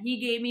content, he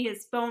gave me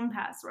his phone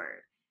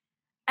password.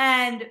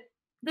 And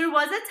there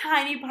was a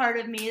tiny part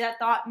of me that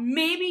thought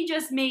maybe,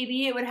 just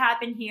maybe, it would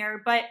happen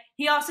here. But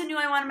he also knew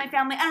I wanted my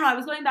family. I don't know, I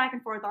was going back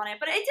and forth on it.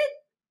 But I did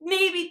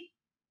maybe.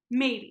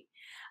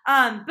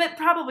 But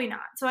probably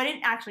not. So I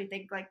didn't actually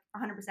think like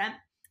 100%.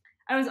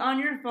 I was on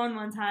your phone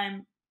one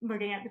time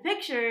looking at the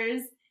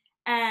pictures,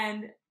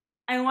 and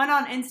I went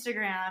on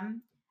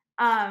Instagram.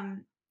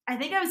 I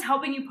think I was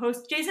helping you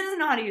post. Jason doesn't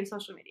know how to use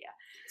social media.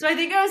 So I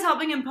think I was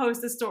helping him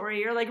post a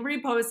story or like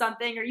repost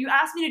something, or you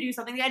asked me to do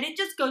something. I didn't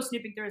just go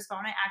snooping through his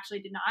phone. I actually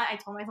did not. I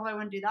told myself I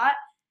wouldn't do that.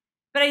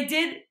 But I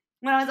did,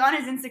 when I was on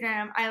his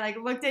Instagram, I like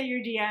looked at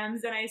your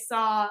DMs and I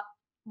saw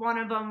one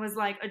of them was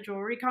like a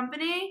jewelry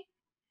company.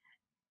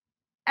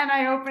 And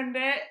I opened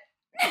it.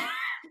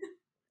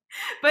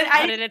 But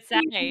what did it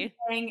say?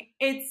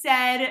 It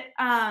said,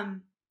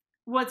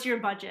 what's your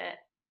budget?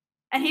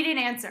 And he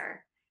didn't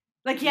answer.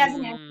 Like he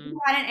hadn't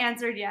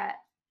answered yet.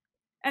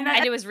 And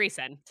it was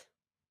recent.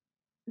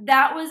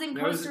 That was in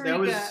That was- Costa that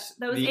Rica. was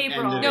That was the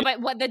April. end of No, it.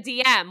 but what the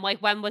DM?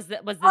 Like, when was the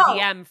Oh,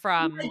 DM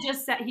from? He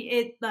just said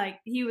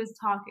he was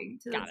talking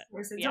to Got this it.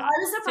 person. Yeah. So I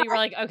was surprised. So you were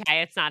like,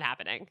 okay, it's not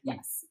happening.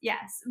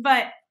 Yes.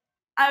 But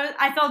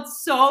I felt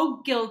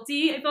so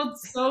guilty. I felt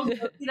so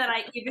guilty that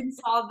I even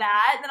saw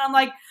that. And then I'm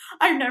like,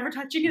 I'm never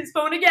touching his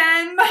phone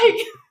again.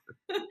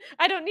 Like,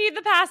 I don't need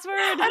the password.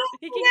 don't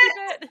He need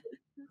can keep it.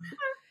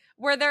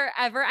 Were there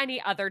ever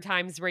any other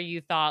times where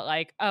you thought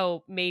like,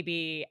 oh,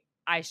 maybe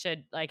I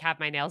should like have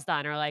my nails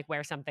done or like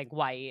wear something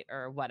white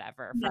or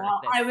whatever for no,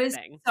 this I was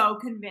thing? so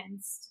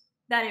convinced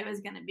that it was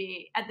going to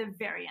be at the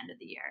very end of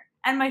the year.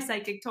 And my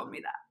psychic told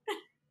me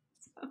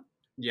that.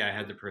 Yeah, I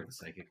had to prove the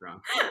psychic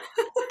wrong.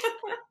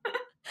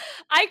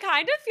 I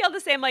kind of feel the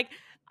same. Like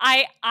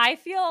I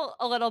feel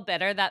a little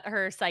bitter that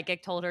her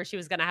psychic told her she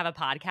was going to have a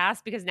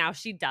podcast because now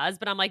she does.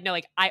 But I'm like, no,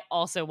 like I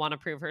also want to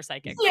prove her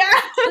psychic. Yeah.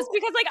 Just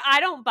because like I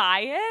don't buy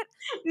it.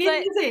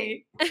 Neither does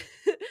he.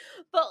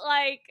 But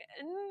like,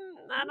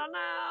 I don't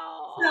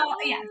know. So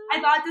yes,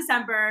 I thought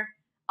December.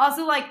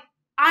 Also, like,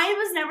 I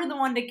was never the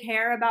one to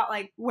care about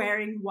like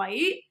wearing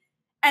white.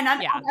 And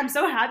I'm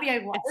so happy I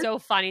was. It's so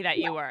funny that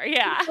you were.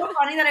 Yeah. It's so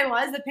funny that I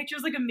was. The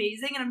pictures look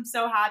amazing and I'm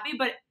so happy.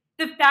 But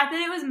the fact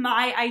that it was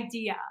my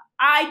idea,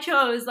 I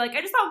chose, like,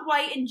 I just thought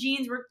white and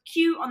jeans were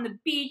cute on the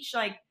beach.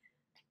 Like,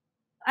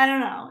 I don't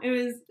know. It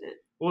was.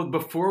 Well,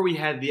 before we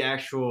had the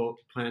actual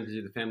plan to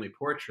do the family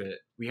portrait,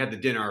 we had the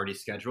dinner already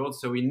scheduled.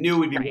 So we knew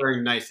we'd be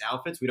wearing nice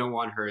outfits. We don't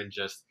want her in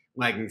just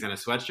leggings and a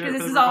sweatshirt. Because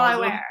this for the is all I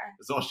proposal. wear.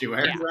 That's all she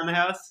wears around the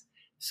house.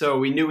 So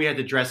we knew we had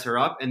to dress her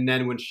up. And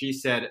then when she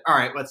said, all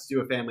right, let's do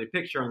a family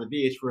picture on the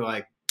beach, we're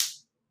like,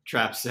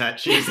 trap set.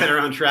 She set her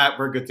own trap.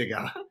 We're good to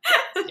go.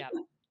 Yep.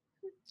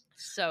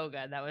 So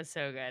good. That was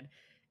so good.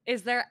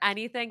 Is there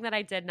anything that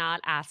I did not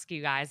ask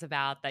you guys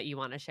about that you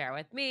want to share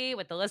with me,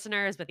 with the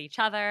listeners, with each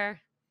other?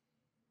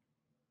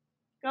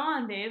 Go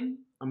on, babe.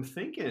 I'm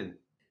thinking,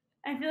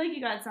 I feel like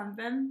you got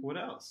something. what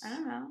else? I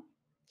don't know.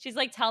 She's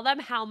like, tell them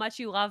how much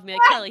you love me.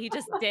 Like, Kelly, he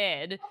just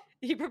did.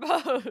 He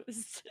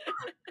proposed.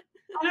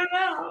 I don't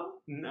know.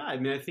 No, I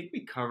mean, I think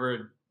we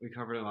covered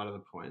a lot of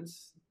the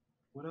points.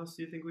 What else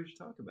do you think we should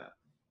talk about?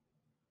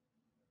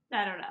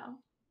 I don't know.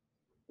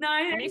 No,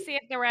 Let me see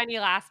if there were any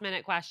last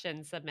minute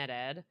questions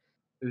submitted.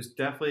 It was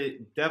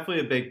definitely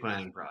a big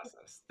planning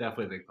process.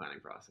 Definitely a big planning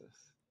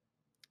process.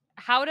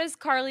 How does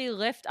Carly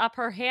lift up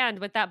her hand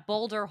with that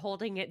boulder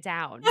holding it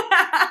down?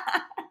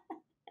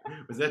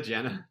 Was that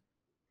Jenna?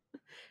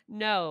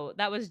 No,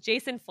 that was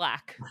Jason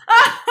Flack.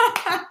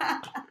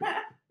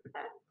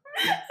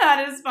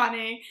 That is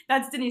funny.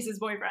 That's Denise's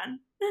boyfriend.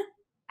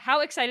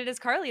 How excited is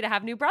Carly to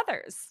have new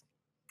brothers?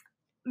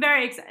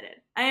 Very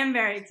excited. I am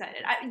very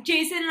excited.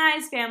 Jason and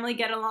his family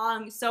get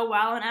along so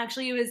well, and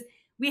actually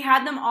we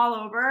had them all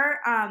over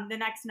the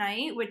next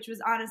night, which was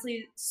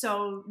honestly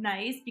so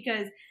nice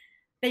because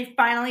they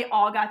finally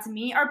all got to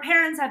meet. Our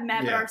parents have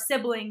met, but our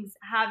siblings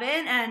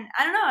haven't, and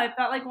I don't know. I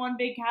felt like one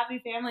big happy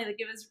family. Like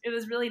it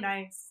was really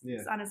nice. Yeah.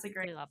 It's honestly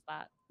great. I love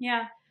that.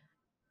 Yeah.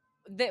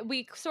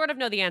 We sort of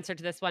know the answer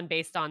to this one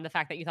based on the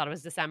fact that you thought it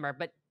was December,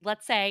 but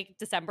let's say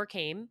December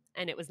came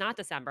and it was not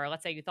December.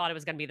 Let's say you thought it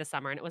was going to be the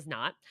summer and it was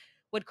not.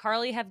 Would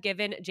Carly have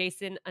given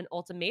Jason an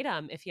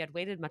ultimatum if he had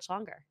waited much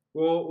longer?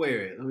 Well,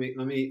 wait.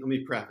 Let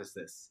me preface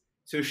this.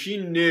 So she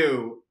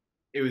knew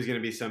it was going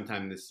to be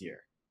sometime this year.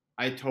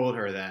 I told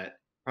her that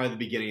probably the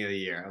beginning of the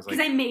year. I was like,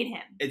 Because I made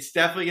him. it's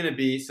definitely going to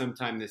be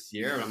sometime this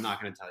year, but I'm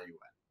not going to tell you when.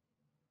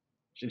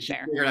 And she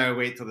figured I would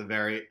wait till the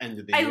very end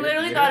of the year. I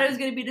literally thought it was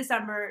going to be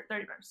December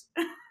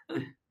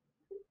 31st.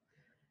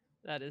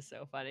 That is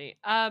so funny.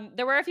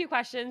 There were a few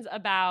questions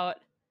about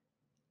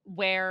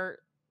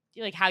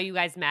how you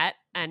guys met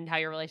and how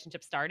your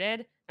relationship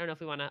started. I don't know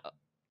if we want to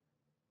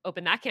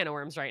open that can of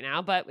worms right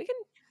now, but we can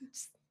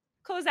just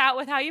close out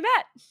with how you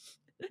met.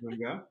 You want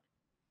to go?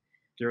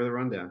 Give her the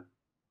rundown.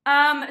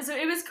 So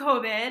it was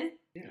COVID.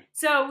 Yeah.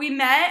 So we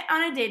met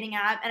on a dating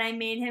app, and I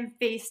made him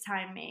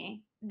FaceTime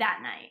me that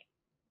night.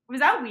 Was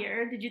that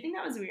weird? Did you think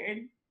that was weird?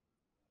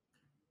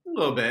 A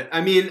little bit.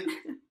 I mean,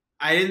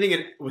 I didn't think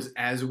it was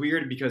as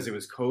weird because it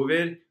was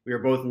COVID. We were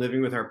both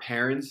living with our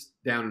parents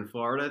down in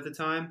Florida at the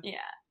time. Yeah.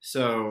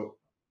 So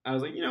I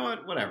was like, you know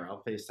what? Whatever.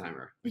 I'll FaceTime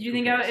her. Did you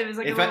think it was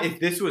like if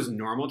this was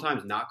normal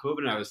times, not COVID,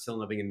 and I was still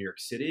living in New York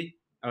City,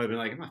 I would have been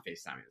like, I'm not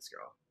FaceTiming this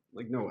girl.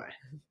 Like, no way.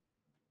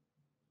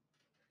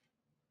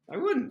 I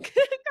wouldn't.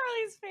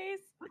 Carly's face.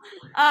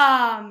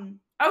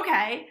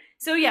 Okay.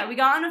 So yeah, we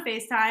got on a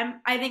FaceTime.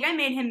 I think I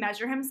made him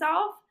measure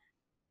himself.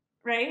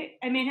 Right?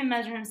 I made him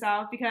measure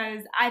himself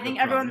because I think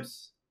everyone...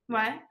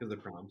 What? Because of the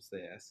prompts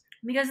they ask.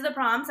 Because of the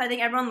prompts, I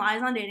think everyone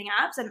lies on dating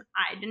apps, and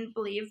I didn't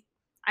believe...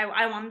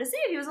 I wanted to see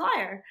if he was a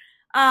liar.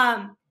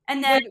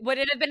 And then... Would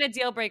it have been a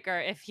deal breaker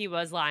if he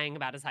was lying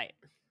about his height?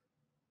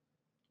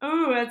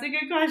 Ooh, that's a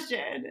good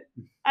question.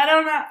 I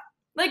don't know.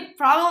 Like,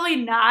 probably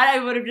not. I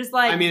would have just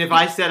like... I mean, if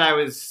I said I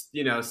was,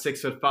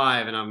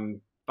 6'5" and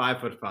I'm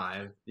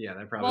 5'5", yeah,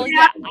 that probably... Well,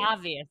 yeah,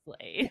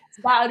 obviously.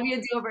 That would be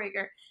a deal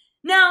breaker.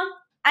 No,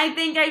 I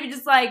think I would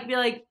just be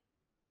like,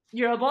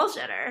 you're a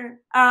bullshitter.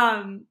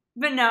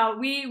 But no,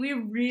 we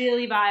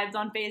really vibed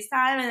on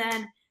FaceTime, and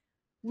then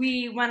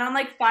we went on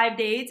like 5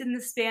 dates in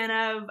the span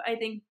of, I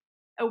think,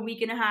 a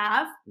week and a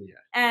half. Yeah.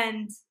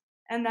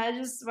 And that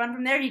just went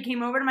from there. He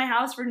came over to my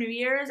house for New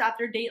Year's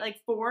after date like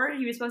 4.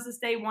 He was supposed to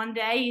stay one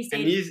day. He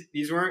stayed. And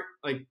these weren't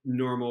like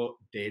normal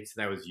dates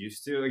that I was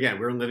used to. Again,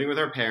 we were living with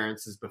our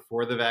parents. This is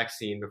before the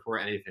vaccine, before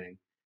anything.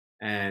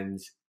 And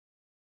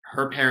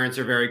her parents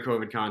are very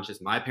COVID conscious.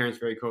 My parents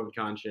are very COVID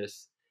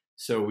conscious.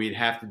 So we'd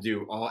have to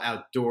do all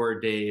outdoor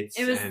dates.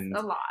 It was and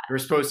a lot. We were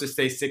supposed to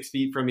stay 6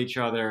 feet from each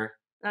other.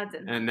 That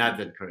didn't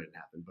couldn't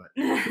happen. But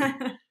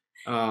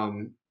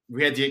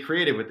we had to get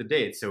creative with the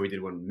dates. So we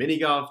did one mini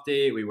golf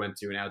date. We went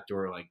to an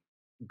outdoor like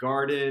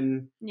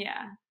garden.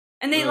 Yeah.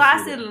 And they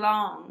lasted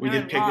long. We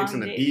did picnics on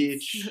the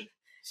dates. beach.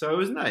 So it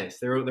was nice.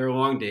 They were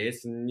long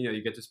dates, and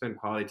you get to spend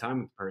quality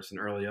time with the person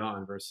early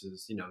on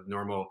versus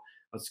normal.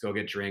 Let's go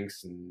get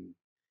drinks and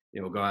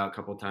go out a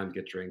couple of times,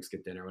 get drinks,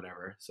 get dinner,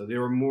 whatever. So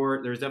there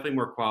was definitely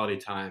more quality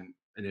time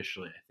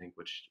initially, I think,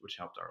 which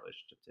helped our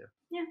relationship too.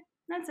 Yeah,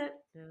 that's it.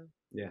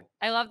 Yeah.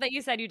 I love that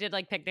you said you did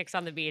like picnics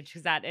on the beach,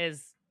 because that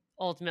is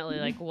ultimately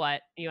like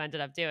what you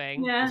ended up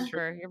doing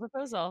for your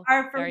proposal.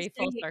 Very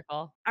full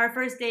circle. Our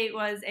first date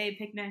was a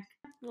picnic.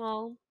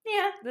 Well,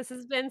 yeah, this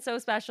has been so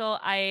special.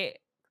 I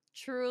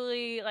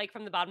truly, like,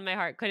 from the bottom of my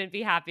heart, couldn't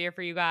be happier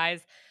for you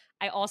guys.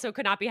 I also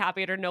could not be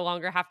happier to no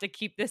longer have to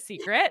keep this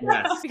secret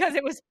because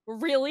it was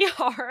really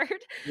hard.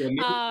 Yeah,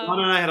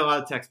 Lana and I had a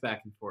lot of text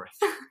back and forth.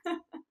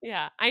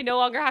 Yeah, I no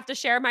longer have to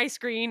share my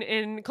screen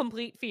in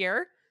complete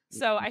fear.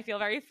 So I feel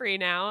very free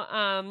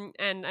now.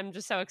 And I'm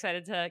just so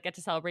excited to get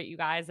to celebrate you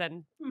guys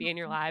and be in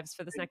your lives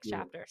for this next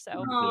chapter. So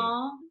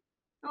Aww.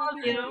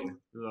 Love you.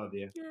 Love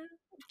you. Yeah.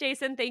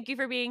 Jason, thank you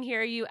for being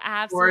here. You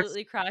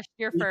absolutely crushed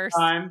your first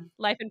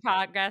Life in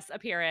Progress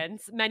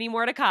appearance. Many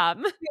more to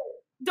come.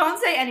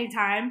 Don't say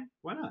anytime.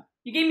 Why not?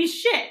 You gave me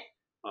shit.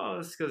 Oh,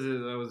 it's because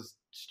I was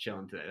just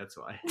chilling today. That's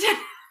why.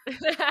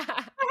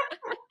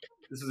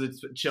 This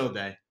was a chill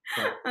day.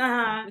 But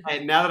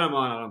hey, now that I'm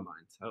on, I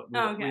don't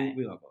mind. Okay.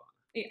 We love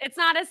it. It's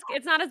not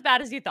as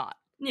bad as you thought.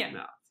 Yeah.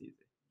 No, it's easy.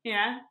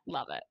 Yeah.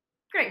 Love it.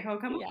 Great. He'll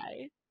come.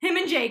 Yay. Him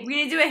and Jake. We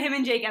need to do a him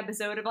and Jake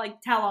episode of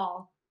like tell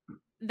all.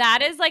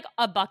 That is like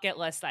a bucket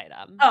list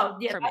item. Oh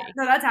yeah. For me.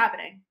 No, that's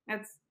happening.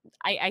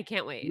 I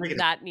can't wait.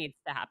 That needs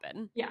to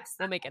happen. Yes.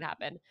 We'll make it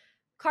happen.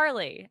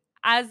 Carly,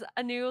 as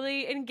a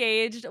newly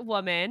engaged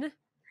woman,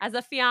 as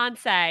a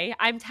fiance,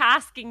 I'm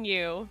tasking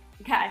you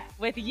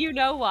with you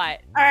know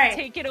what. All right.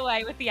 Take it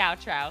away with the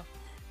outro.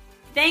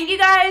 Thank you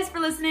guys for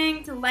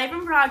listening to Life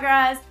in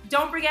Progress.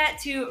 Don't forget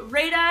to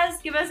rate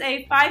us, give us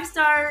a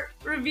 5-star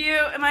review.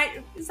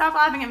 Stop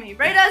laughing at me.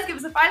 Rate us, give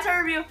us a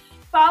 5-star review.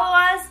 Follow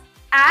us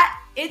at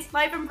It's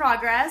Life in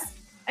Progress.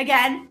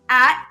 Again,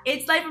 at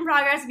It's Life in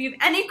Progress. If you have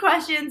any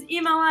questions,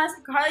 email us,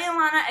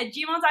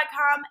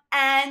 carlyandlana@gmail.com,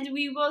 and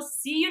we will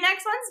see you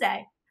next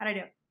Wednesday. How'd I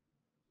do?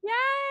 Yay!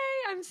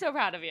 I'm so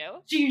proud of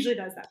you. She usually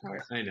does that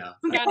part. I know.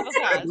 Round of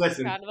applause.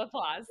 Listen. Round of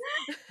applause.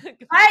 Bye!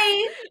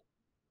 Bye.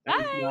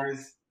 Thanks,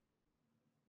 guys.